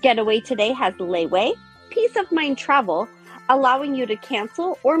 Getaway Today has layaway, peace of mind travel, allowing you to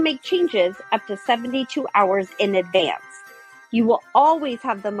cancel or make changes up to 72 hours in advance. You will always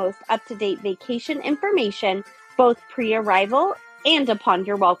have the most up-to-date vacation information, both pre-arrival and upon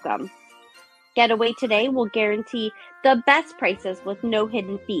your welcome. Getaway Today will guarantee the best prices with no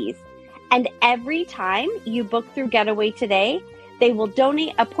hidden fees. And every time you book through Getaway Today, they will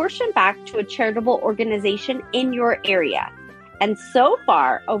donate a portion back to a charitable organization in your area. And so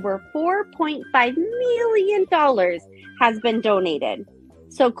far, over $4.5 million has been donated.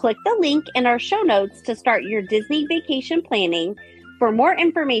 So click the link in our show notes to start your Disney vacation planning for more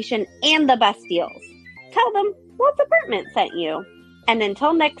information and the best deals. Tell them Walt's Apartment sent you. And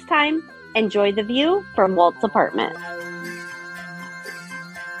until next time, enjoy the view from Walt's Apartment.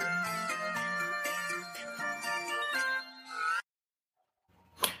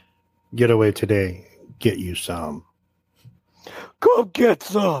 Getaway Today. Get you some. Go get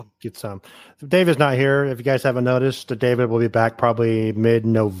some. Get some. David's not here. If you guys haven't noticed, David will be back probably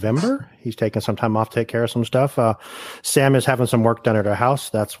mid-November. He's taking some time off to take care of some stuff. Sam is having some work done at her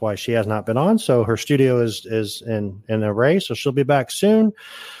house. That's why she has not been on. So her studio is in array. So she'll be back soon.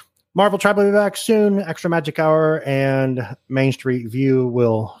 Marvel Tribe will be back soon. Extra Magic Hour and Main Street View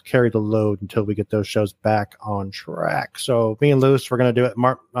will carry the load until we get those shows back on track. So me and Luce, we're going to do it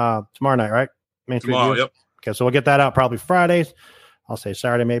tomorrow night, right? Main Street Tomorrow, View. yep. Okay, so we'll get that out probably Fridays. I'll say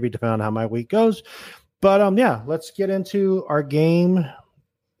Saturday maybe, depending on how my week goes. But yeah, let's get into our game.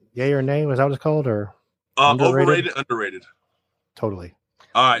 Yay or nay? Was that what it's called? Or overrated, underrated? Totally.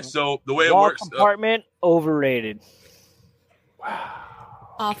 All right. So the way it Walt works, Apartment overrated.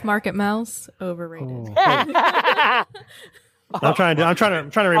 Off-market mouse overrated. Oh. I'm trying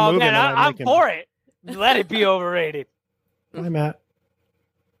to remove it. I'm for it. Let it be overrated. Hi, Matt.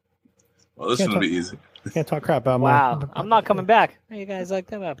 Well, this is gonna be easy. Can't talk crap about Wow, I'm not coming back. Hey, you guys like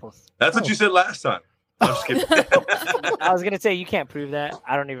them apples? That's what you said last time. I'm just kidding. I was gonna say you can't prove that.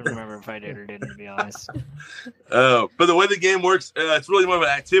 I don't even remember if I did or didn't, to be honest. But the way the game works, it's really more of an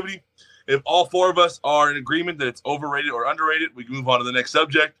activity. If all four of us are in agreement that it's overrated or underrated, we can move on to the next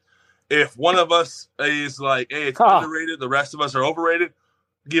subject. If one of us is like, hey, it's underrated, the rest of us are overrated,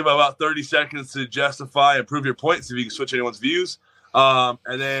 give about 30 seconds to justify and prove your point, so if you can switch anyone's views. And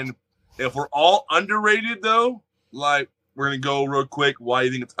then if we're all underrated, though, like we're going to go real quick why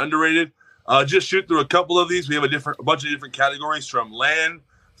you think it's underrated. Just shoot through a couple of these. We have a bunch of different categories from land,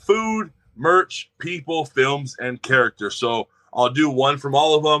 food, merch, people, films, and characters. So I'll do one from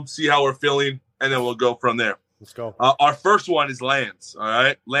all of them, see how we're feeling, and then we'll go from there. Let's go. Our first one is lands, all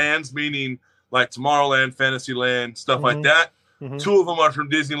right? Lands meaning like Tomorrowland, Fantasyland, stuff like that. Mm-hmm. Two of them are from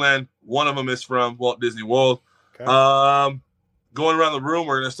Disneyland. One of them is from Walt Disney World. Okay. Going around the room,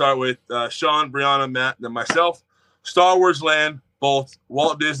 we're going to start with Sean, Brianna, Matt, and then myself. Star Wars Land, both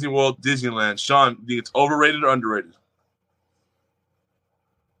Walt Disney World, Disneyland. Sean, do you think it's overrated or underrated?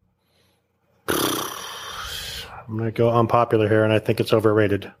 I'm going to go unpopular here, and I think it's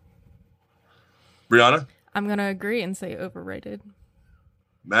overrated. Brianna? I'm going to agree and say overrated.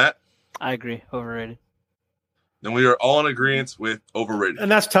 Matt? I agree. Overrated. Then we are all in agreement with overrated.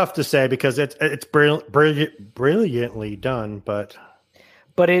 And that's tough to say because it's brilliantly done, but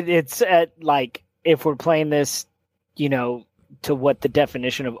it's like if we're playing this, to what the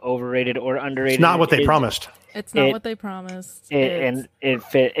definition of overrated or underrated. It's not what they promised. It's not what they promised.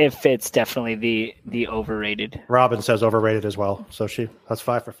 It fits definitely the overrated. Robin says overrated as well, so that's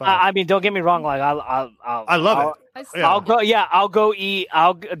 5 for 5. I mean, don't get me wrong. Like I love it. I'll go. Yeah, I'll go eat.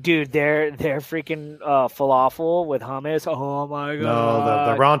 Dude, their freaking falafel with hummus. Oh my god.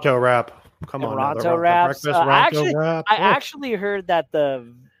 No, the Ronto wrap. Come on, Ronto wraps. Breakfast Ronto wrap. I actually heard that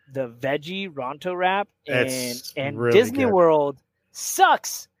the veggie Ronto wrap in really Disney good. World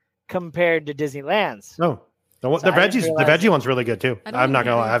sucks compared to Disneyland's. No, the veggie one's really good too. I'm not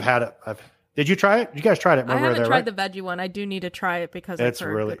gonna lie. I've had it. Did you try it? You guys tried it? I haven't tried the veggie one. I do need to try it because I've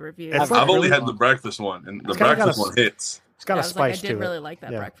heard good reviews. I've only had the breakfast one, and the breakfast one hits. It's got a spice to it. I did really like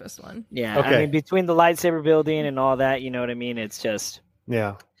that breakfast one. Yeah, okay. I mean, between the lightsaber building and all that, you know what I mean? It's just...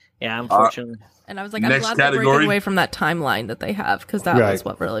 Yeah, unfortunately. And I was like, I'm glad they're breaking away from that timeline that they have, because that was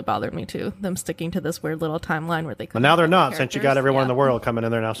what really bothered me too. Them sticking to this weird little timeline where they could. But now they're not, since you got everyone in the world coming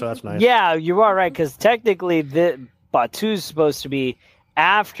in there now, so that's nice. Yeah, you are right, because technically Batu's supposed to be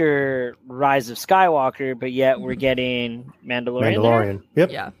after Rise of Skywalker, but yet we're getting Mandalorian.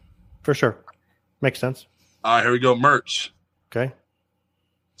 Yep. Yeah. For sure. Makes sense. All right, here we go. Merch. Okay.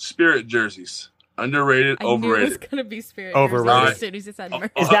 Spirit jerseys. Underrated, overrated. Knew it was gonna be Spirit. Overrated. As soon as you said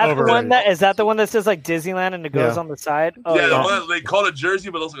merch. Is that the one that says like Disneyland and it goes on the side? Oh, yeah, the one they call it a jersey,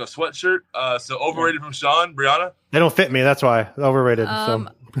 but it looks like a sweatshirt. So overrated from Sean, Brianna. They don't fit me. That's why overrated. So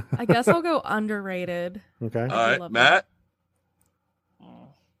I guess I'll go underrated. Okay. All right, Matt.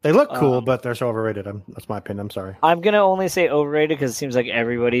 They look cool, but they're so overrated. That's my opinion. I'm sorry. I'm gonna only say overrated because it seems like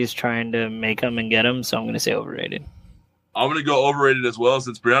everybody's trying to make them and get them. So I'm gonna say overrated. I'm going to go overrated as well,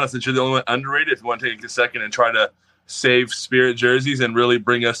 since Brianna, since you're the only one underrated, if you want to take a second and try to save Spirit jerseys and really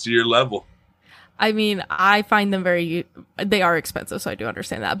bring us to your level? I mean, I find them they are expensive, so I do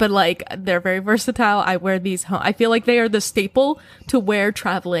understand that. But like, they're very versatile. I wear these home. I feel like they are the staple to wear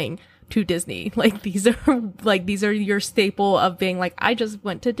traveling to Disney. Like these are your staple of being like, I just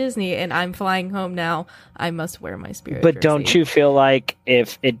went to Disney and I'm flying home now. I must wear my Spirit But jersey. don't you feel like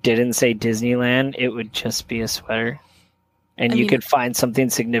if it didn't say Disneyland, it would just be a sweater? And you could find something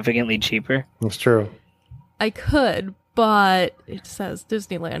significantly cheaper? That's true. I could, but it says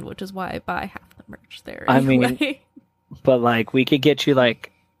Disneyland, which is why I buy half the merch there anyway. I mean, but like we could get you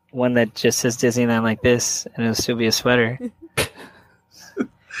like one that just says Disneyland like this, and it'll still be a sweater.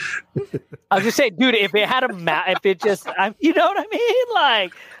 I was just saying, dude, if it had if it just, you know what I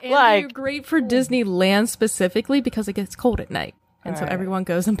mean? They're great for Disneyland specifically because it gets cold at night. And so everyone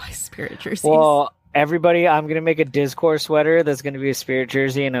goes and buys Spirit jerseys. Well, everybody, I'm going to make a Discord sweater that's going to be a Spirit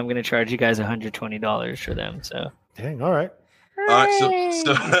jersey, and I'm going to charge you guys $120 for them. So, dang, all right. All right,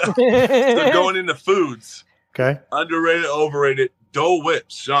 so going into foods. Okay. Underrated, overrated, Dole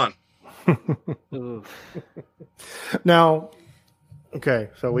Whips, Sean. Now, okay,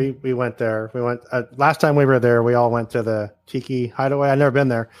 so we went there. We went last time we were there. We all went to the Tiki Hideaway. I've never been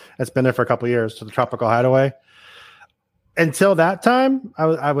there. It's been there for a couple of years, to the Tropical Hideaway. Until that time,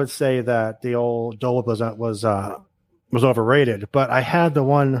 I would say that the old Dole Whip was overrated. But I had the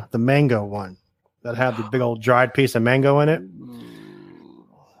mango one that had the big old dried piece of mango in it.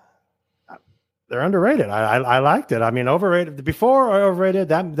 They're underrated. I liked it. I mean, overrated before or overrated.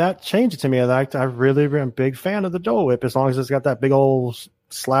 That changed it to me. I really am a big fan of the Dole Whip as long as it's got that big old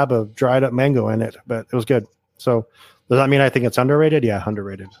slab of dried up mango in it. But it was good. So does that mean I think it's underrated? Yeah,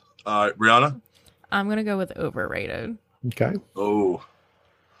 underrated. All right, Brianna. I'm gonna go with overrated. Okay. Oh,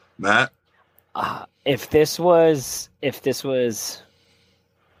 Matt. If this was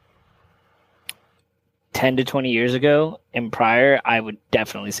 10 to 20 years ago and prior, I would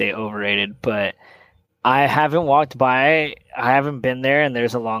definitely say overrated, but I haven't walked by, I haven't been there, and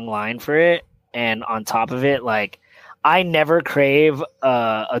there's a long line for it. And on top of it, like, I never crave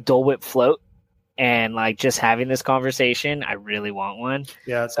a Dole Whip float, and like just having this conversation, I really want one.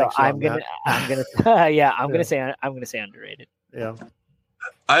 Yeah, so I'm gonna say underrated. Yeah,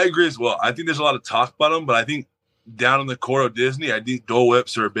 I agree as well. I think there's a lot of talk about them, but I think down in the core of Disney, I think Dole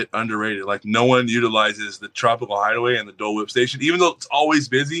Whips are a bit underrated. Like, no one utilizes the Tropical Hideaway and the Dole Whip station, even though it's always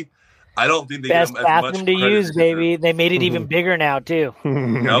busy. I don't think they best get them as much bathroom to credit use, as baby. They made it even bigger now too.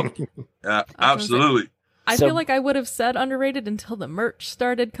 Yep. Yeah, absolutely. I feel like I would have said underrated until the merch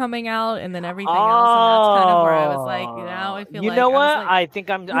started coming out, and then everything else, and that's kind of where I was like, now I feel. You know what? I think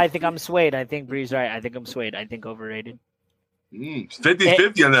I'm swayed. I think Bree's right. I think I'm swayed. I think overrated.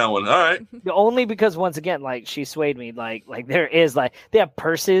 50-50 on that one. All right. Only because once again, like, she swayed me. Like there is like they have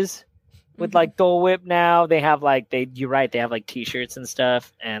purses with like Dole Whip now. They have like you're right. They have like T-shirts and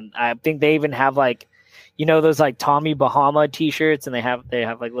stuff, and I think they even have like, you know, those like Tommy Bahama T-shirts, and they have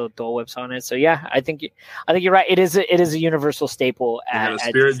like little Dole Whips on it. So yeah, I think you're right. It is a universal staple. At a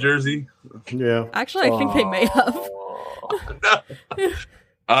Spirit jersey. Yeah. Actually, I think they may have.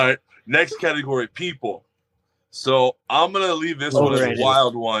 All right. Next category: people. So I'm gonna leave this one as a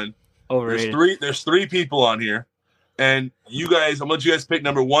wild one. Overrated. There's three people on here, and you guys, I'm gonna let you guys pick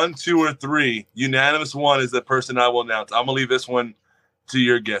number 1, 2, or 3. Unanimous one is the person I will announce. I'm gonna leave this one to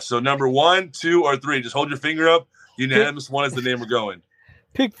your guess. So number 1, 2, or 3. Just hold your finger up. Unanimous one is the name we're going.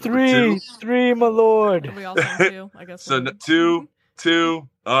 Pick 3. 3, my lord. We all say 2, I guess. So 2.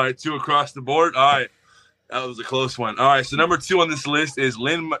 All right, 2 across the board. All right, that was a close one. All right, so number 2 on this list is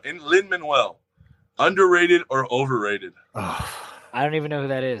Lin-Manuel. Underrated or overrated? I don't even know who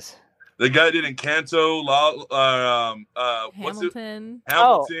that is. The guy did Encanto, Hamilton.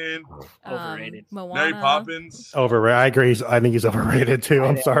 Hamilton. Overrated. Moana. Mary Poppins. Overrated. I agree. I think he's overrated too.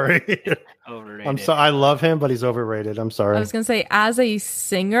 I'm sorry. Overrated. I'm sorry. I love him, but he's overrated. I'm sorry. I was gonna say, as a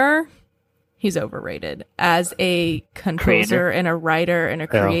singer, he's overrated. As a composer and a writer and a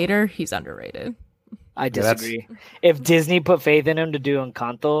creator, he's underrated. I disagree. If Disney put faith in him to do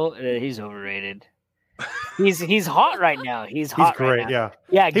Encanto, he's overrated. He's hot right now. He's hot. He's great. Right now.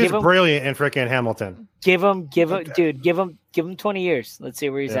 Yeah. He's brilliant in freaking Hamilton. Give him, dude. Give him 20 years. Let's see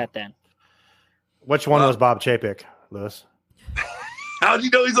where he's at then. Which one was Bob Chapek, Lewis? How'd you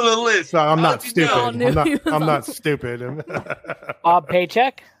know he's on the list? No, I'm not stupid. I'm not stupid. Bob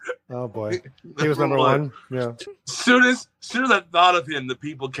Paycheck. Oh boy, he was number 1. Yeah. Soon as I thought of him, the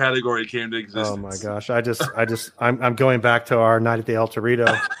people category came to existence. Oh my gosh, I'm going back to our night at the El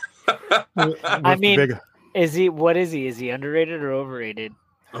Torito. I mean, is he? What is he? Is he underrated or overrated?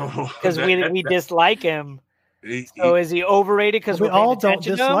 Because we dislike him, So is he overrated because we all don't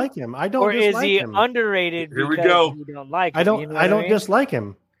dislike him? I don't. Or dislike is he him. underrated? Here we go. You don't like him, I don't. You know I don't mean? dislike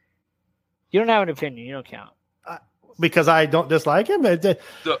him. You don't have an opinion. You don't count. Because I don't dislike him.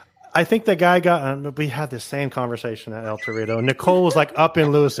 I think the guy got. We had the same conversation at El Torito. Nicole was like up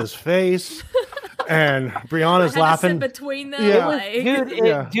in Lewis's face, and Brianna's laughing between them.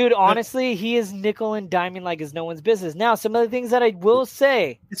 Yeah. Dude. Honestly, he is nickel and diming like it's no one's business. Now, some of the things that I will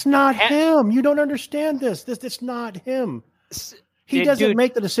say, it's not him. You don't understand this. It's not him. He doesn't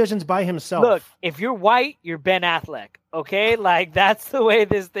make the decisions by himself. Look, if you're white, you're Ben Affleck. Okay, like that's the way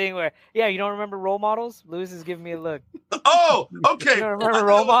this thing where. Yeah, you don't remember Role Models? Lewis is giving me a look. Oh, okay. You don't remember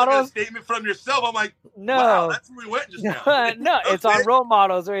Role Models? Like a statement from yourself. I'm like, no, wow, that's where we went just now. No, it's on Role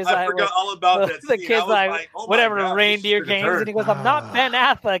Models where he's I forgot all about that. The kid's like oh whatever God, reindeer games, and he goes, "I'm not Ben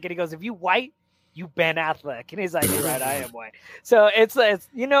Affleck," and he goes, "If you white, you Ben Affleck," and he's like, "You're right, I am white." So it's like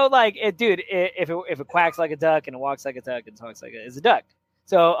if it quacks like a duck and it walks like a duck and talks like it's a duck.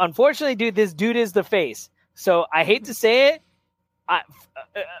 So unfortunately, dude, this dude is the face. So I hate to say it.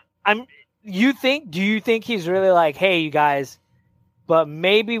 Do you think he's really like, hey, you guys, but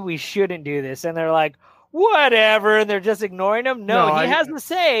maybe we shouldn't do this? And they're like, whatever. And they're just ignoring him. No, he has to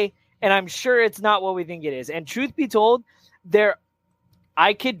say, and I'm sure it's not what we think it is. And truth be told,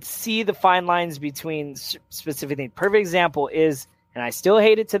 I could see the fine lines between specific things. Perfect example is, and I still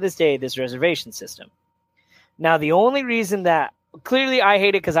hate it to this day, this reservation system. Now, the only reason that clearly I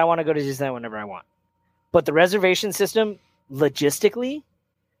hate it because I want to go to Disneyland whenever I want. But the reservation system logistically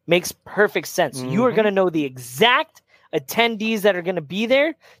makes perfect sense. Mm-hmm. You are going to know the exact attendees that are going to be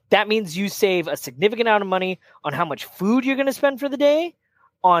there. That means you save a significant amount of money on how much food you're going to spend for the day,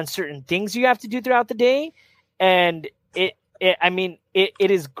 on certain things you have to do throughout the day. And it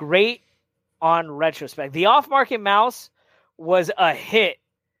is great on retrospect. The off-market mouse was a hit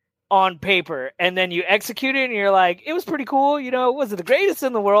on paper, and then you execute it and you're like, it was pretty cool. You know, it wasn't the greatest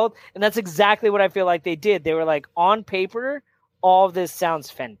in the world. And that's exactly what I feel like they did. They were like, on paper, all of this sounds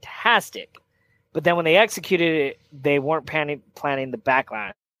fantastic. But then when they executed it, they weren't planning the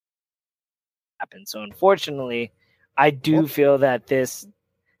backlash happen. So unfortunately, I do feel that this,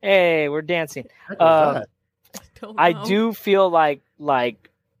 hey, we're dancing. I do feel like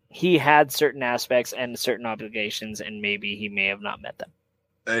he had certain aspects and certain obligations, and maybe he may have not met them.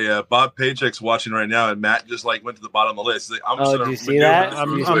 Hey, Bob Paycheck's watching right now, and Matt just went to the bottom of the list. Like, do you see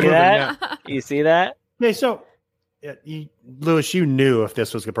that? You see that? Okay, so Lewis, you knew if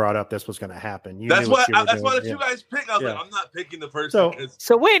this was brought up, this was going to happen. That's why the two guys pick. I was like, I'm not picking the person.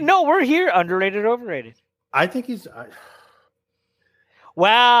 So wait, no, we're here. Underrated, overrated. I think he's.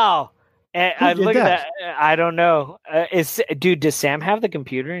 Wow. And I look at that. I don't know. Does Sam have the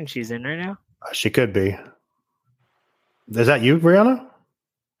computer and she's in right now? She could be. Is that you, Brianna?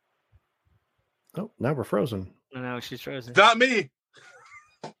 Oh, now we're frozen. No, she's frozen. Not me.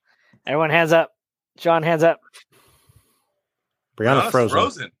 Everyone, hands up. John, hands up. Brianna's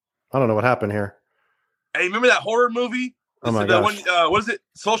frozen. I don't know what happened here. Hey, remember that horror movie? Oh my gosh. What is it?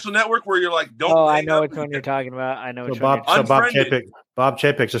 Social Network, where you're like, don't. Oh, I know which one you're talking about. I know which one. Bob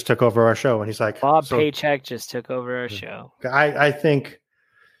Chapek just took over our show, and he's like, Paycheck just took over our show. I think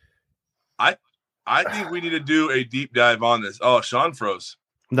we need to do a deep dive on this. Oh, Sean froze.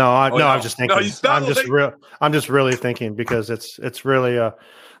 I'm just thinking. No, I'm just really thinking because it's really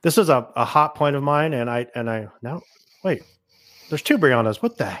this is a hot point of mine, and I now wait. There's two Briannas.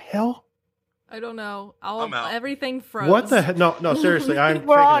 What the hell? I don't know. Everything froze. What the heck? No, seriously.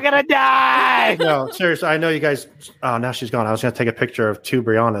 We're all going to die. No, seriously. I know you guys. Oh, now she's gone. I was going to take a picture of two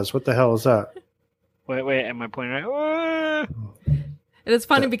Briannas. What the hell is that? Wait. Am I pointing right? It is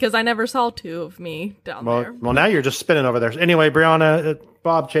funny because I never saw two of me down there. Well, now you're just spinning over there. Anyway, Brianna,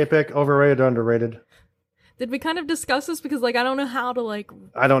 Bob Chapek, overrated or underrated? Did we kind of discuss this? Because I don't know how to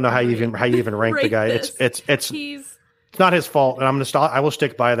I don't know how you even rank the guy. It's not his fault, and I'm gonna stop. I will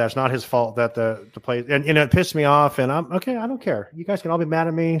stick by that. It's not his fault that the play, and it pissed me off. And I'm okay. I don't care. You guys can all be mad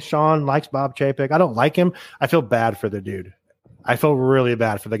at me. Sean likes Bob Chapek. I don't like him. I feel bad for the dude. I feel really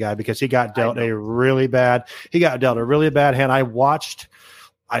bad for the guy because he got dealt a really bad hand. I watched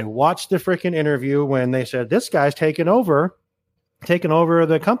the freaking interview when they said this guy's taking over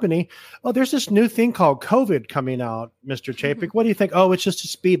the company. Oh, there's this new thing called COVID coming out, Mr. Chapek. What do you think? Oh, it's just a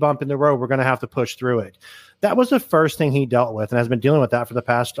speed bump in the road. We're going to have to push through it. That was the first thing he dealt with and has been dealing with that for the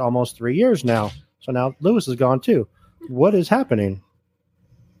past almost 3 years now. So now Lewis is gone too. What is happening?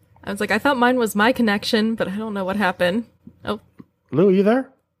 I was like, I thought mine was my connection, but I don't know what happened. Oh, Lou, are you there?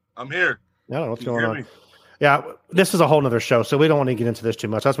 I'm here. I don't know what's going on. Yeah, this is a whole nother show, so we don't want to get into this too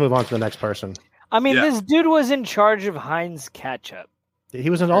much. Let's move on to the next person. I mean, This dude was in charge of Heinz ketchup. He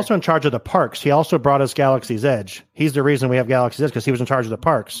was also in charge of the parks. He also brought us Galaxy's Edge. He's the reason we have Galaxy's Edge because he was in charge of the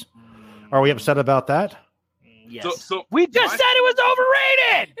parks. Are we upset about that? Yes. So we just said it was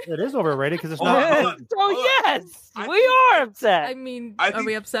overrated. It is overrated because it's not. So yes, we are upset. I mean, are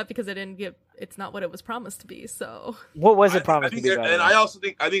we upset because it didn't get? It's not what it was promised to be. So what was it promised to be? And I also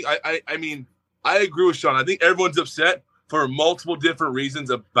think I mean I agree with Sean. I think everyone's upset for multiple different reasons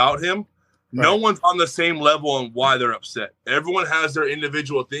about him. Right. No one's on the same level on why they're upset. Everyone has their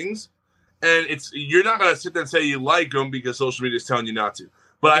individual things, and you're not going to sit there and say you like them because social media is telling you not to.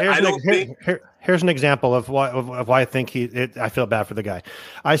 But I don't think. Here's an example of why I think I feel bad for the guy.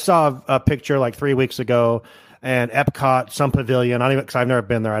 I saw a picture like 3 weeks ago, and Epcot, some pavilion. I don't even because I've never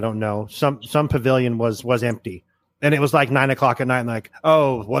been there. I don't know. Some pavilion was empty, and it was like 9:00 at night. And like,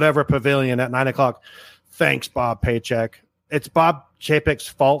 oh, whatever pavilion at 9:00. Thanks, Bob Paycheck. It's Bob Chapek's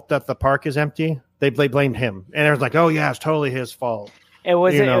fault that the park is empty. They blamed him, and it was like, oh yeah, it's totally his fault. It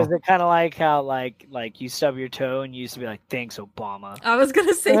was it kind of like how like you stub your toe and you used to be like, thanks, Obama. I was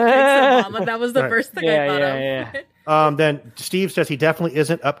gonna say thanks, Obama. That was the first thing I thought of. Then Steve says he definitely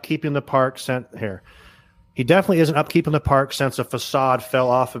isn't upkeeping the park. He definitely isn't upkeeping the park since a facade fell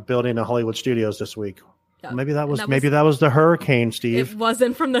off a building in Hollywood Studios this week. Yeah. Maybe that was the hurricane, Steve. It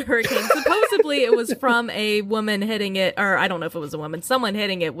wasn't from the hurricane. Supposedly, it was from a woman hitting it, or I don't know if it was a woman. Someone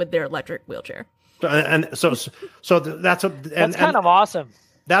hitting it with their electric wheelchair. And so that's kind of awesome.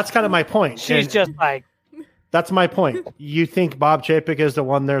 That's kind of my point. She's just like. That's my point. You think Bob Chapek is the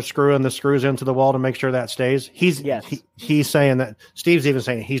one there screwing the screws into the wall to make sure that stays? He's saying that. Steve's even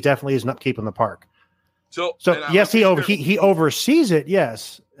saying he definitely isn't upkeeping the park. So yes, he oversees it.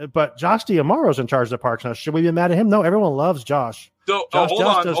 Yes, but Josh D'Amaro's in charge of the parks now. Should we be mad at him? No, everyone loves Josh. So Josh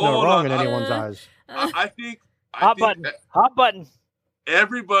does no wrong in anyone's eyes. I think hot button.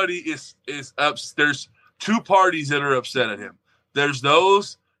 Everybody is up. There's two parties that are upset at him. There's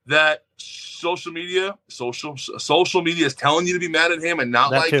those that social media is telling you to be mad at him and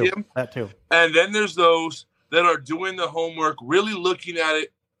not like him. That too. And then there's those that are doing the homework, really looking at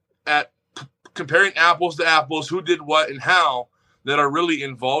it, at comparing apples to apples, who did what and how, that are really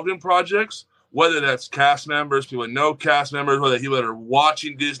involved in projects, whether that's cast members, people that know cast members, whether people that are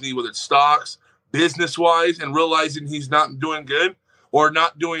watching Disney, whether it's stocks, business-wise, and realizing he's not doing good or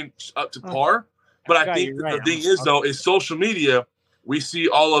not doing up to par. But I think the thing is, though, is social media, we see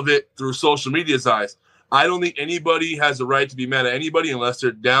all of it through social media's eyes. I don't think anybody has the right to be mad at anybody unless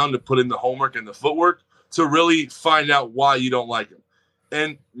they're down to put in the homework and the footwork to really find out why you don't like him.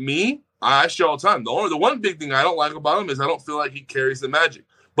 And me, I show all the time. The one big thing I don't like about him is I don't feel like he carries the magic.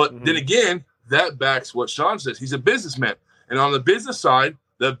 But then again, that backs what Sean says. He's a businessman. And on the business side,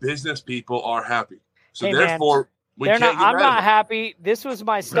 the business people are happy. So therefore, I'm not happy. This was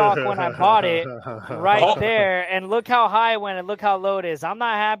my stock when I bought it right there. And look how high it went and look how low it is. I'm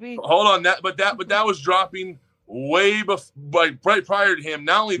not happy. Hold on. But that was dropping way right prior to him.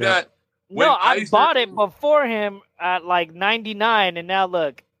 Not only that. I bought it before him at like 99, and now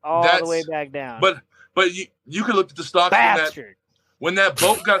look. The way back down. But you could look at the stock when that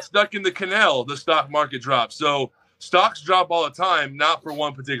boat got stuck in the canal, the stock market dropped. So stocks drop all the time, not for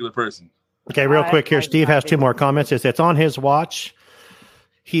one particular person. Okay, real quick here. Steve has two more comments. It's on his watch.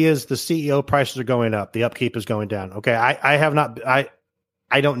 He is the CEO. Prices are going up. The upkeep is going down. Okay,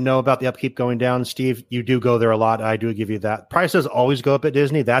 I don't know about the upkeep going down. Steve, you do go there a lot. I do give you that. Prices always go up at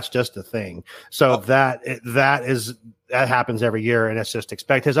Disney. That's just a thing. So that happens every year, and it's just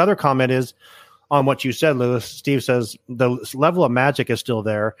expect. His other comment is on what you said, Lewis. Steve says the level of magic is still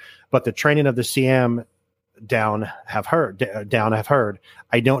there, but the training of the CM down have heard.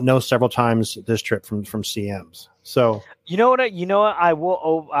 I don't know several times this trip from CMs. So you know what? I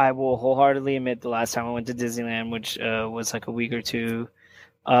will wholeheartely admit the last time I went to Disneyland, which was like a week or two.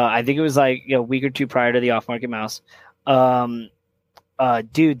 I think it was like a week or two prior to the Off-Market Mouse.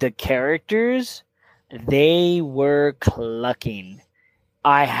 Dude, the characters, they were clucking.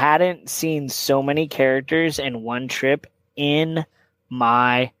 I hadn't seen so many characters in one trip in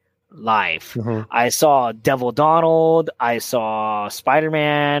my life. Mm-hmm. I saw Devil Donald. I saw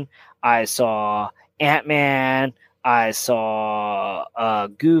Spider-Man. I saw Ant-Man. I saw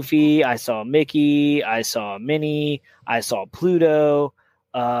Goofy. I saw Mickey. I saw Minnie. I saw Pluto.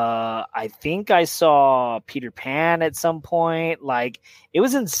 I think I saw Peter Pan at some point. Like, it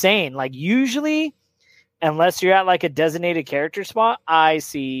was insane. Like, usually, unless you're at like a designated character spot, I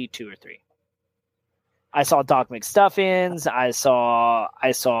see 2 or 3. I saw Doc McStuffins. I saw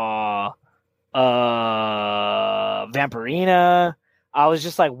Vampirina. I was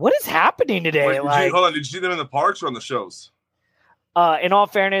just like, what is happening today? Wait, hold on. Did you see them in the parks or on the shows? In all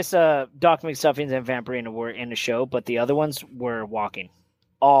fairness, Doc McStuffins and Vampirina were in the show, but the other ones were walking.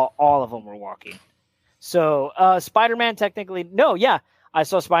 all of them were walking. So Spider-Man technically, no, yeah, I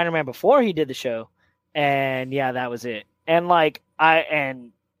saw Spider-Man before he did the show, and yeah, that was it. And like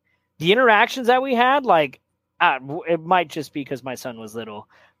and the interactions that we had, like it might just be because my son was little,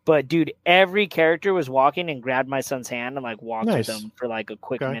 but dude, every character was walking and grabbed my son's hand and like walked with him for like a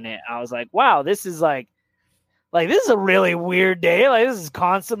quick minute. I was like, wow, this is like this is a really weird day. Like this is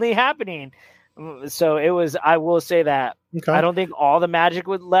constantly happening. So it was. I will say that I don't think all the magic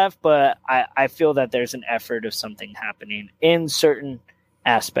was left, but I feel that there's an effort of something happening in certain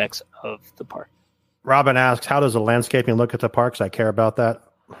aspects of the park. Robin asks, "How does the landscaping look at the parks? I care about that."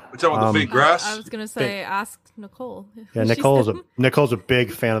 We're talking about the fake grass. I was gonna say, ask Nicole. Yeah, Nicole's a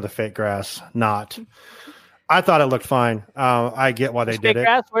big fan of the fake grass. Not. I thought it looked fine. I get why they did it.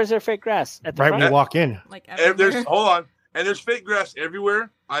 Grass? Where's their fake grass? At the right when you walk in. Like hold on. And there's fake grass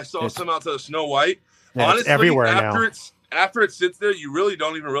everywhere. I saw some outside of Snow White. Yeah, honestly, everywhere after it sits there, you really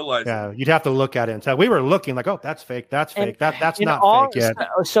don't even realize. Yeah, you'd have to look at it and tell. We were looking like, oh, that's fake. That's fake. That's not fake yet.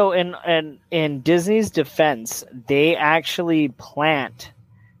 So in Disney's defense, they actually plant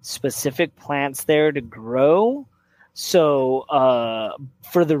specific plants there to grow. So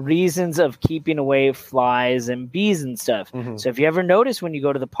for the reasons of keeping away flies and bees and stuff. Mm-hmm. So if you ever notice when you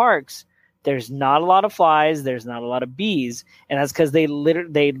go to the parks, there's not a lot of flies, there's not a lot of bees, and that's because they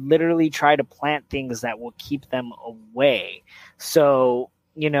literally try to plant things that will keep them away. So,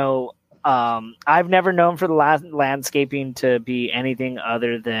 I've never known for the landscaping to be anything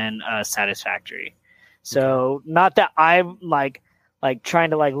other than satisfactory. So, not that I'm like trying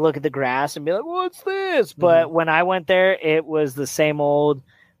to look at the grass and be like, what's this? But when I went there, it was the same old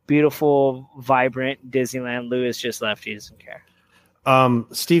beautiful, vibrant Disneyland. Lewis just left. He doesn't care.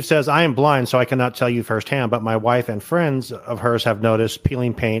 Steve says, I am blind, so I cannot tell you firsthand, but my wife and friends of hers have noticed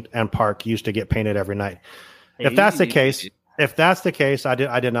peeling paint and park used to get painted every night. If that's the case, I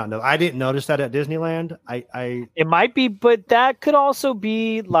did not know. I didn't notice that at Disneyland. It might be, but that could also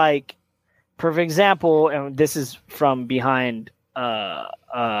be like, for example, and this is from behind,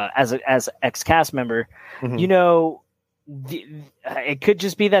 as ex-cast member, it could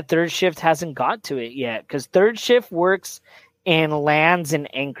just be that third shift hasn't got to it yet, because third shift works and lands in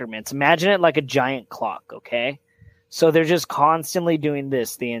increments. Imagine it like a giant clock, okay? So they're just constantly doing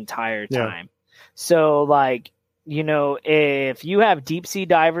this the entire time. Yeah. So, if you have deep sea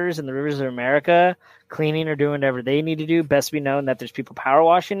divers in the rivers of America cleaning or doing whatever they need to do, best be known that there's people power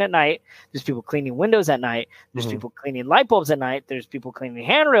washing at night, there's people cleaning windows at night, there's people cleaning light bulbs at night, there's people cleaning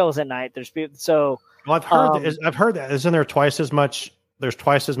handrails at night, there's people. So, well, I've heard that. Isn't there twice as much? There's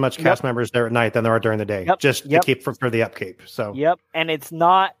twice as much cast members there at night than there are during the day, just to keep for the upkeep. So, and it's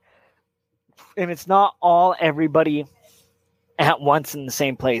not all everybody at once in the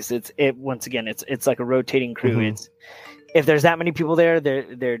same place. It's like a rotating crew. It's if there's that many people there,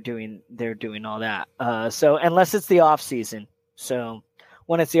 they're doing all that. So unless it's the off season. So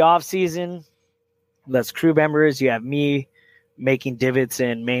when it's the off season, less crew members. You have me making divots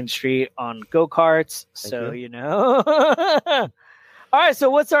in Main Street on go-karts. All right, so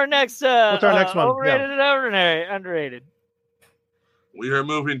what's our next one? Overrated and underrated? We are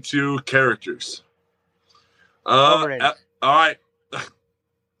moving to characters. Overrated. All right.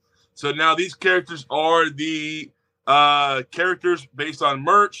 So now these characters are the characters based on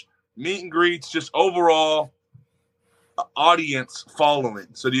merch, meet and greets, just overall audience following.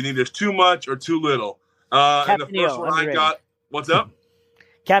 So do you think there's too much or too little? And the first one underrated. I got, what's up?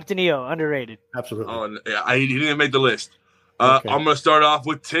 Captain EO, underrated. Absolutely. Oh, yeah, he didn't make the list. Okay. I'm going to start off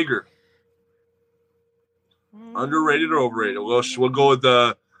with Tigger. Underrated or overrated? We'll go with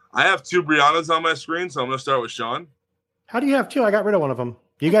I have two Briannas on my screen, so I'm going to start with Sean. How do you have two? I got rid of one of them.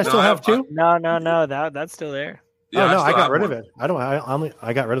 Do you guys still have two? No. That's still there. Yeah, I got rid of it. I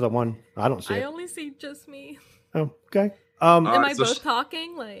got rid of the one. I don't see it. I only see just me. Oh, okay. Am I both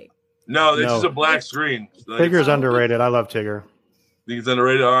talking? No, this is a black screen. Tigger's underrated. I love Tigger. Think it's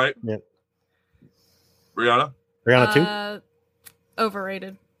underrated? All right. Yeah. Brianna too?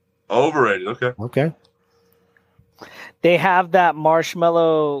 Overrated. Overrated. Okay. They have that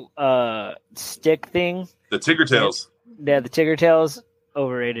marshmallow stick thing. The Tigger Tails. Yeah, the Tigger Tails.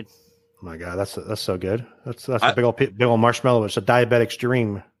 Overrated. Oh my God, that's so good. That's a big old marshmallow. It's a diabetic's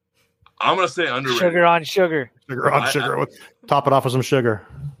dream. I'm gonna say underrated. Sugar on sugar. Top it off with some sugar.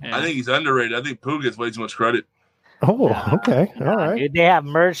 Yeah. I think he's underrated. I think Pooh gets way too much credit. Oh, okay. All right. Dude, they have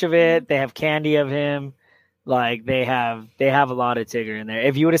merch of it. They have candy of him. They have a lot of Tigger in there.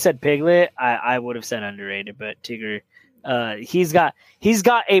 If you would have said Piglet, I would have said underrated. But Tigger, he's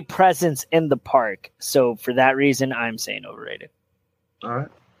got a presence in the park. So for that reason, I'm saying overrated. All right.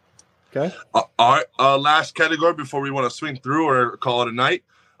 Okay. All right. Last category before we want to swing through or call it a night.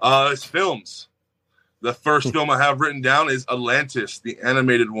 It's films. The first film I have written down is Atlantis, the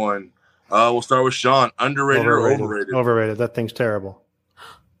animated one. We'll start with Sean. Underrated or overrated? Overrated. That thing's terrible.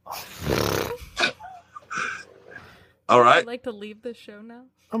 All right. I'd like to leave this show now.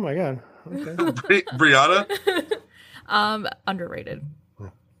 Oh my god. Okay. Brianna? Underrated.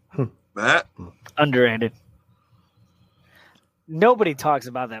 Matt? Underrated. Nobody talks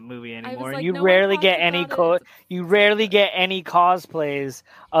about that movie anymore. Like, you no rarely get any cosplays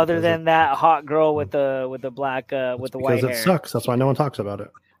other than that hot girl with the black with the white hair. Because it sucks. That's why no one talks about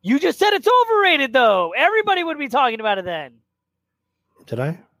it. You just said it's overrated, though. Everybody would be talking about it then. Did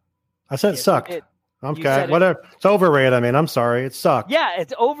I? I said it sucked. Okay, whatever. It's overrated. I mean, I'm sorry. It sucked. Yeah,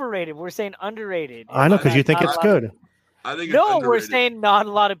 it's overrated. We're saying underrated. I know, because you think it's good. I think it's underrated. We're saying not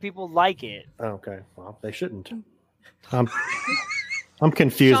a lot of people like it. Okay, well, they shouldn't. I'm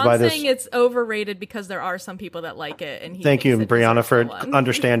confused Sean's by this. saying it's overrated because there are some people that like it, and Thank you, Brianna, for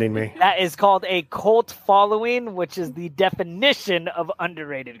understanding me. That is called a cult following, which is the definition of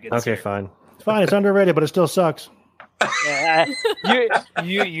underrated. Okay, fine. Fine, it's underrated, but it still sucks. Yeah,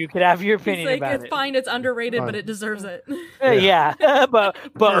 you could have your opinion about it. It's fine, it's underrated, but it deserves it. Yeah, but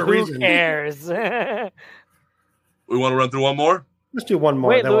who cares? We want to run through one more? Let's do one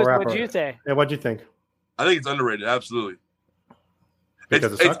more. Wait, then Louis, we'll what'd you say? Yeah, what'd you think? I think it's underrated, absolutely.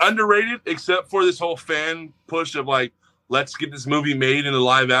 It's underrated, except for this whole fan push of like, let's get this movie made into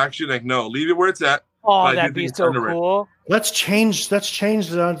live action. Like, no, leave it where it's at. Oh, that'd be so cool. Let's change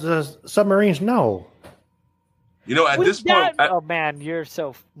the submarines. No. You know, at this point, oh man, you're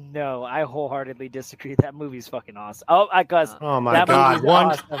so I wholeheartedly disagree. That movie's fucking awesome. Oh my god,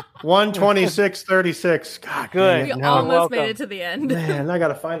 126-36. God, good. We almost made it to the end. Man, I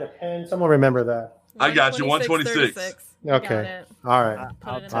gotta find a pen. Someone remember that. I got you. 126. Okay. All right.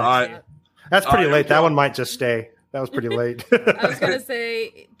 All right. That's pretty late. That one might just stay. That was pretty late. I was gonna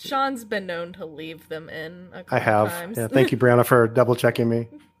say Sean's been known to leave them in a couple times. Yeah, thank you, Brianna, for double checking me.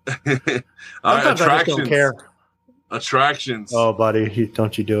 All right, attractions. I just don't care. Attractions. Oh, buddy,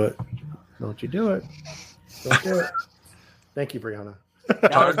 don't you do it? Don't you do it? Don't do it. Thank you, Brianna.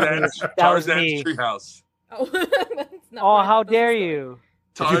 Tarzan's Treehouse. Oh, how dare you!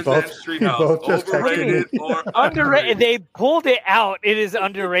 Tarzan's Treehouse. Overrated or underrated? They pulled it out. It is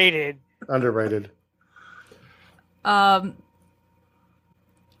underrated. Underrated.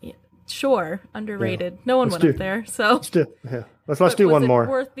 Sure, underrated. No one went up there, so let's do one more.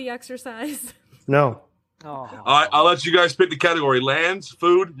 Worth the exercise? No. Oh. All right, I'll let you guys pick the category: lands,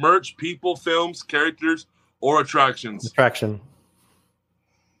 food, merch, people, films, characters, or attractions. Attraction.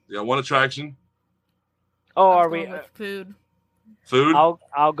 Yeah, one attraction. Oh, are we food? Food.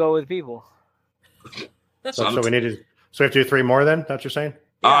 I'll go with people. So we need to. So we have to do three more then? That's what you're saying?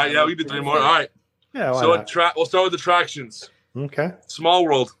 All right, yeah, we can do three more. All right. Yeah. So we'll start with attractions. Okay. Small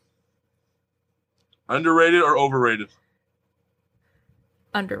World. Underrated or overrated?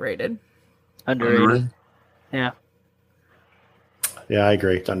 Underrated. Underrated. Yeah. Yeah, I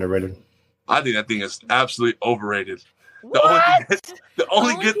agree. It's underrated. I think that thing is absolutely overrated. What? The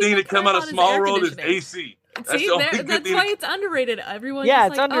only good thing to come out of Small World is AC. That's why it's underrated. Everyone's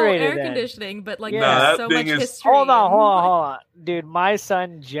it's underrated. Air conditioning, but like there's so much history. Hold on. Dude, my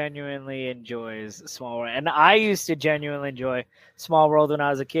son genuinely enjoys Small World. And I used to genuinely enjoy Small World when I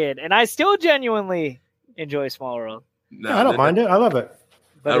was a kid. And I still genuinely enjoy Small World. No, I don't mind it. I love it.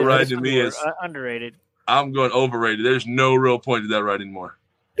 But that ride to me is underrated. I'm going overrated. There's no real point to that ride anymore.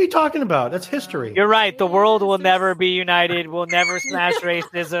 What are you talking about? That's history. You're right. The world will never be united. We'll never smash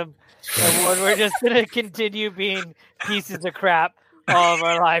racism. And we're just going to continue being pieces of crap all of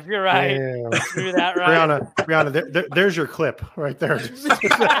our life. You're right. Screw that, right? Brianna, there's your clip right there.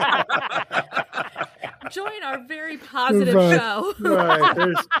 Join our very positive show.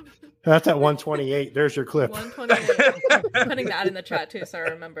 Right. That's at 128. There's your clip. 128. I'm putting that in the chat too, so I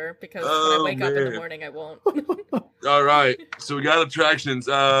remember, because when I wake up in the morning, I won't. All right. So we got attractions.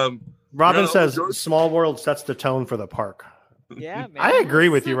 Robin says Small World sets the tone for the park. Yeah, man. I agree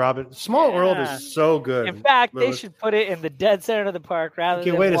with you, Robin. Small World is so good. In fact, they should put it in the dead center of the park rather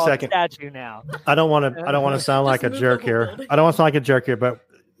than wait a second. Statue now. I don't want to sound like a jerk here. I don't want to sound like a jerk here, but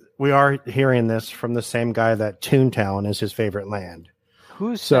we are hearing this from the same guy that Toontown is his favorite land.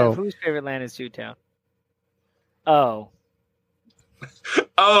 Whose favorite land is Toontown? Oh.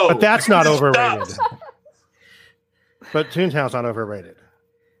 But that's not overrated. But Toontown's not overrated.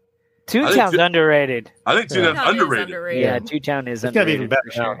 Toontown's underrated. I think Toontown's underrated. Yeah, Toontown is underrated. It's got to be even better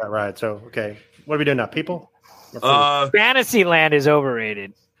now, that ride. So, okay. What are we doing now? People? Fantasyland is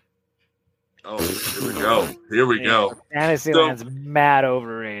overrated. Oh, here we go. Fantasyland's mad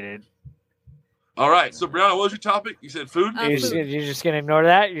overrated. All right. So, Brianna, what was your topic? You said food? You're just going to ignore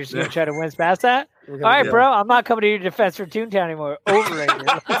that? You're just going to try to whiz past that? All right, bro. I'm not coming to your defense for Toontown anymore. Overrated.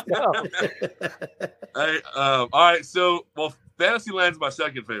 Let's go. All right. So, Fantasyland's my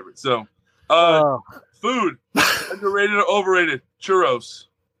second favorite. So, food, underrated or overrated? Churros.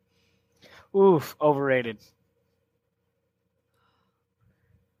 Oof, overrated.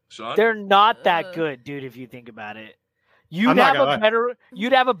 Sean? They're not that good, dude, if you think about it. You'd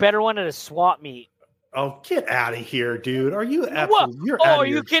have a better one at a swap meet. Oh, get out of here, dude. Are you are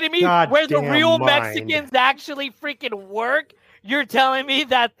you kidding me? Where the real Mexicans actually freaking work? You're telling me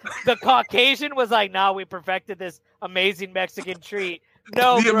that the Caucasian was like, nah, we perfected this amazing Mexican treat.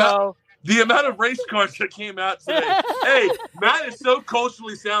 No, bro. The amount of race cards that came out today. Hey, Matt is so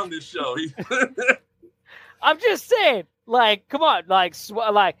culturally sound this show. I'm just saying, like, come on, like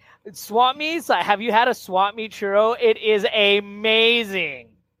swap meets. Like, have you had a swap meet churro? It is amazing.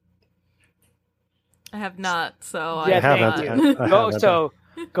 I have not, so yeah, I haven't.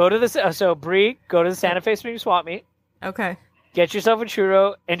 Go to the Bree. Go to the Santa Fe Spring swap meet. Okay. Get yourself a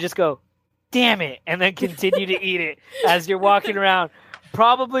churro and just go, damn it, and then continue to eat it as you're walking around.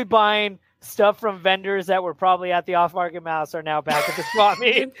 Probably buying stuff from vendors that were probably at the off-market mouse are now back at the swap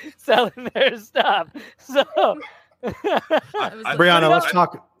meet selling their stuff. So, Brianna, let's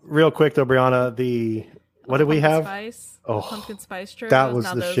talk real quick though. Brianna, what did we have? Pumpkin spice churros. That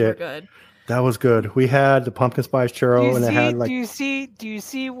was the shit. Good. That was good. We had the pumpkin spice churro, and it had like. Do you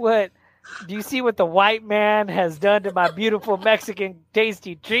see what the white man has done to my beautiful Mexican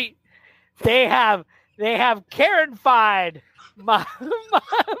tasty treat? They have Karen-fied my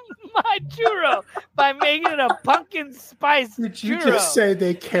churro by making it a pumpkin spice churro. Did you just say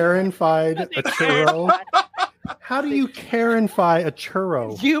they Karen-fied a churro? How do you Karen-fy a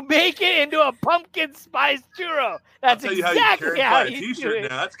churro? You make it into a pumpkin spice churro. That's exactly how you do it.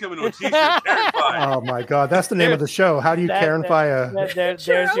 Now. That's coming to a t-shirt. Karen-fy. Oh my god, that's the name of the show. How do you Karen-fy a?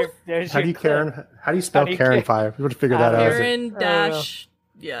 How do you spell Karen-fy? We would figure that out. Karen dash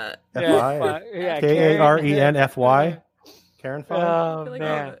yeah. Karen-Fy. Karen-fy. Oh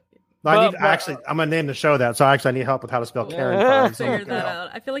man. No, I'm gonna name the show that. So I need help with how to spell Karen. Figure that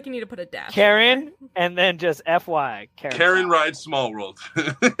out. I feel like you need to put a dash. Karen and then just FY. Karen rides Small World.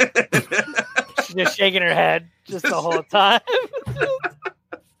 She's just shaking her head just the whole time.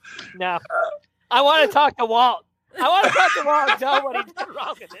 No, I want to talk to Walt. And tell him what he did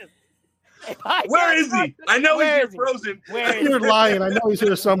wrong with this. Where is he? I know he's here frozen. You're lying. I know he's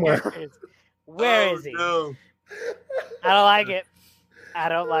here somewhere. Where is he? No. I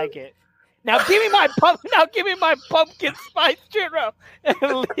don't like it. Now give me my pumpkin spice churro and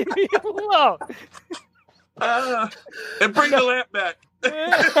leave me alone. And bring the lamp back.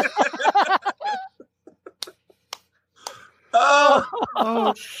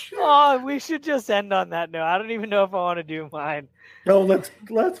 We should just end on that note. I don't even know if I want to do mine. No, let's.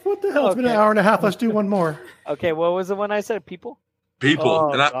 What the hell? It's been an hour and a half. Let's do one more. Okay, what was the one I said? People.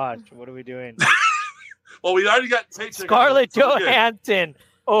 Oh gosh, what are we doing? Well, we already got Scarlett Johansson,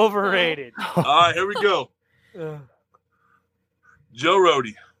 overrated. All right, here we go. Joe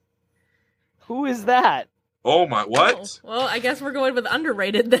Rohde. Who is that? Oh my, what? Oh, well, I guess we're going with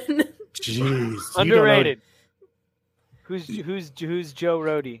underrated then. Jeez, underrated. Who's Joe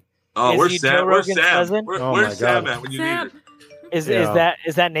Rohde? Oh, where's Sam? Where's Sam? Where's Sam at when you need her? Is that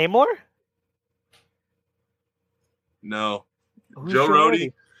Namor? No. Joe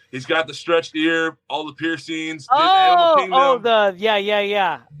Rohde. He's got the stretched ear, all the piercings. Yeah. The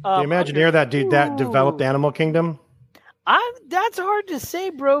Imagineer that developed Animal Kingdom. That's hard to say,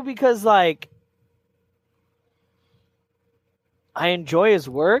 bro, because like I enjoy his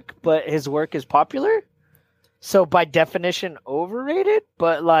work, but his work is popular. So by definition, overrated.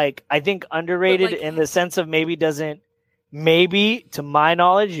 But like I think underrated in the sense of maybe, to my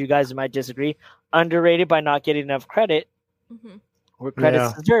knowledge, you guys might disagree, underrated by not getting enough credit. Mm-hmm. Where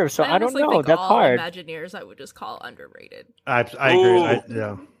credits deserved. So I don't know. Think that's all hard. Imagineers, I would just call underrated. I agree.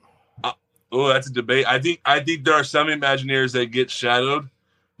 That's a debate. I think there are some Imagineers that get shadowed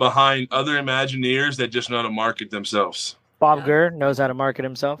behind other Imagineers that just know how to market themselves. Bob Gurr knows how to market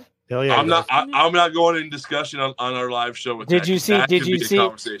himself. Hell yeah, I'm not going in discussion on our live show with Did you see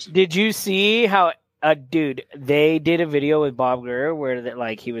how dude, they did a video with Bob Gurr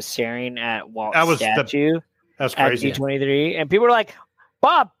where he was staring at Walt's statue. That's crazy. At D23, and people were like,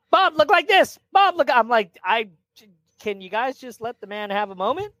 Bob, look like this. Bob, look. I'm like, can you guys just let the man have a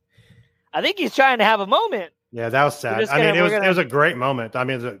moment? I think he's trying to have a moment. Yeah, that was sad. It was a great moment. I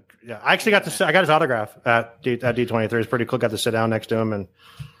mean, I actually I got his autograph at D23. It's pretty cool. Got to sit down next to him, and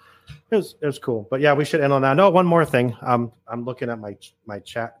It was cool. But yeah, we should end on that. No, one more thing. I'm looking at my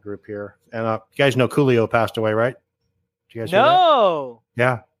chat group here, and you guys know Coolio passed away, right? Do you guys know that?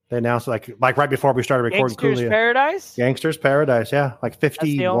 Yeah, they announced like right before we started recording. Gangster's Coolio. Paradise. Gangster's Paradise. Yeah, like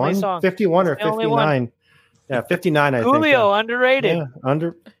 51, 51 or 59. Yeah, 59. I think. Coolio underrated. Yeah,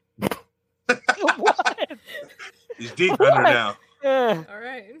 under. What? He's deep under now. All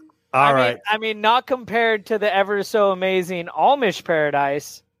right. All right. I mean, not compared to the ever so amazing Amish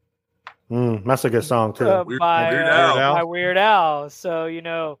Paradise. That's a good song too. By Weird Al.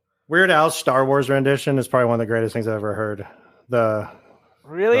 So Weird Al's Star Wars rendition is probably one of the greatest things I've ever heard.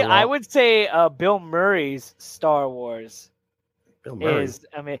 I would say Bill Murray's Star Wars. Bill Murray.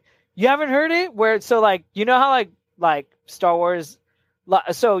 You haven't heard it? Where how like Star Wars.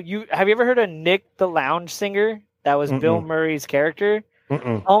 So have you ever heard of Nick the Lounge Singer? That was Bill Murray's character.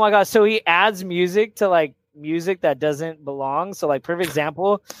 Oh my god! So he adds music to like music that doesn't belong. So like perfect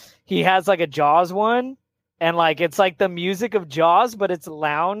example, he has like a Jaws one, and like it's like the music of Jaws, but it's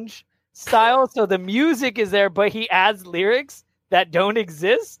lounge style. So the music is there, but he adds lyrics that don't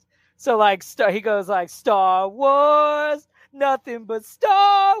exist. So like he goes like Star Wars, nothing but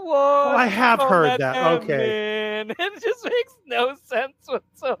Star Wars. Well, I have heard that. Okay, it just makes no sense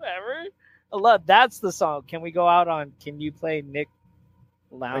whatsoever. That's the song. Can we go out on? Can you play Nick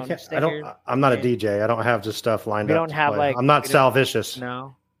Lounge? I'm not a DJ. I don't have just stuff lined up. We don't have I'm not Sal Vicious.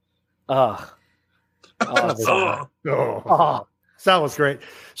 No. Sal was great.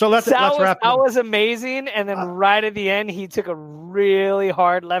 So let's wrap. That was amazing. And then right at the end, he took a really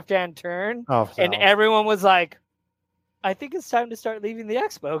hard left-hand turn, and everyone was like, I think it's time to start leaving the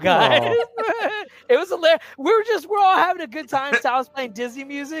expo, guys. It was hilarious. We're all having a good time. Sal's playing Disney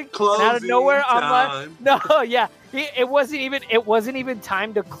music. Closing out of nowhere, time. I'm like, no, yeah. It wasn't even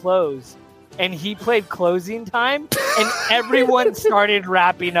time to close. And he played closing time, and everyone started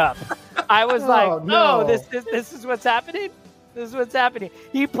wrapping up. I was this is what's happening? This is what's happening.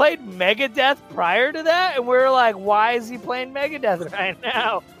 He played Megadeth prior to that, and we were like, why is he playing Megadeth right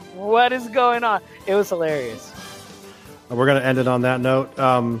now? What is going on? It was hilarious. We're going to end it on that note.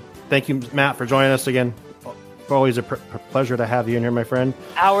 Thank you, Matt, for joining us again. Always a pleasure to have you in here, my friend.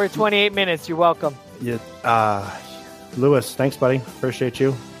 Hour 28 minutes. You're welcome. Yeah. Lewis, thanks, buddy. Appreciate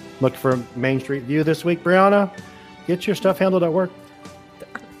you. Look for Main Street View this week. Brianna, get your stuff handled at work.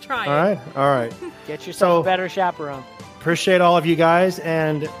 Try. All right. Get yourself a better chaperone. Appreciate all of you guys,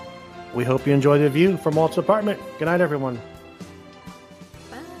 and we hope you enjoy the view from Walt's apartment. Good night, everyone.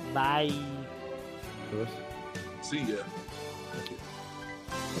 Bye. Lewis. See ya. Thank you.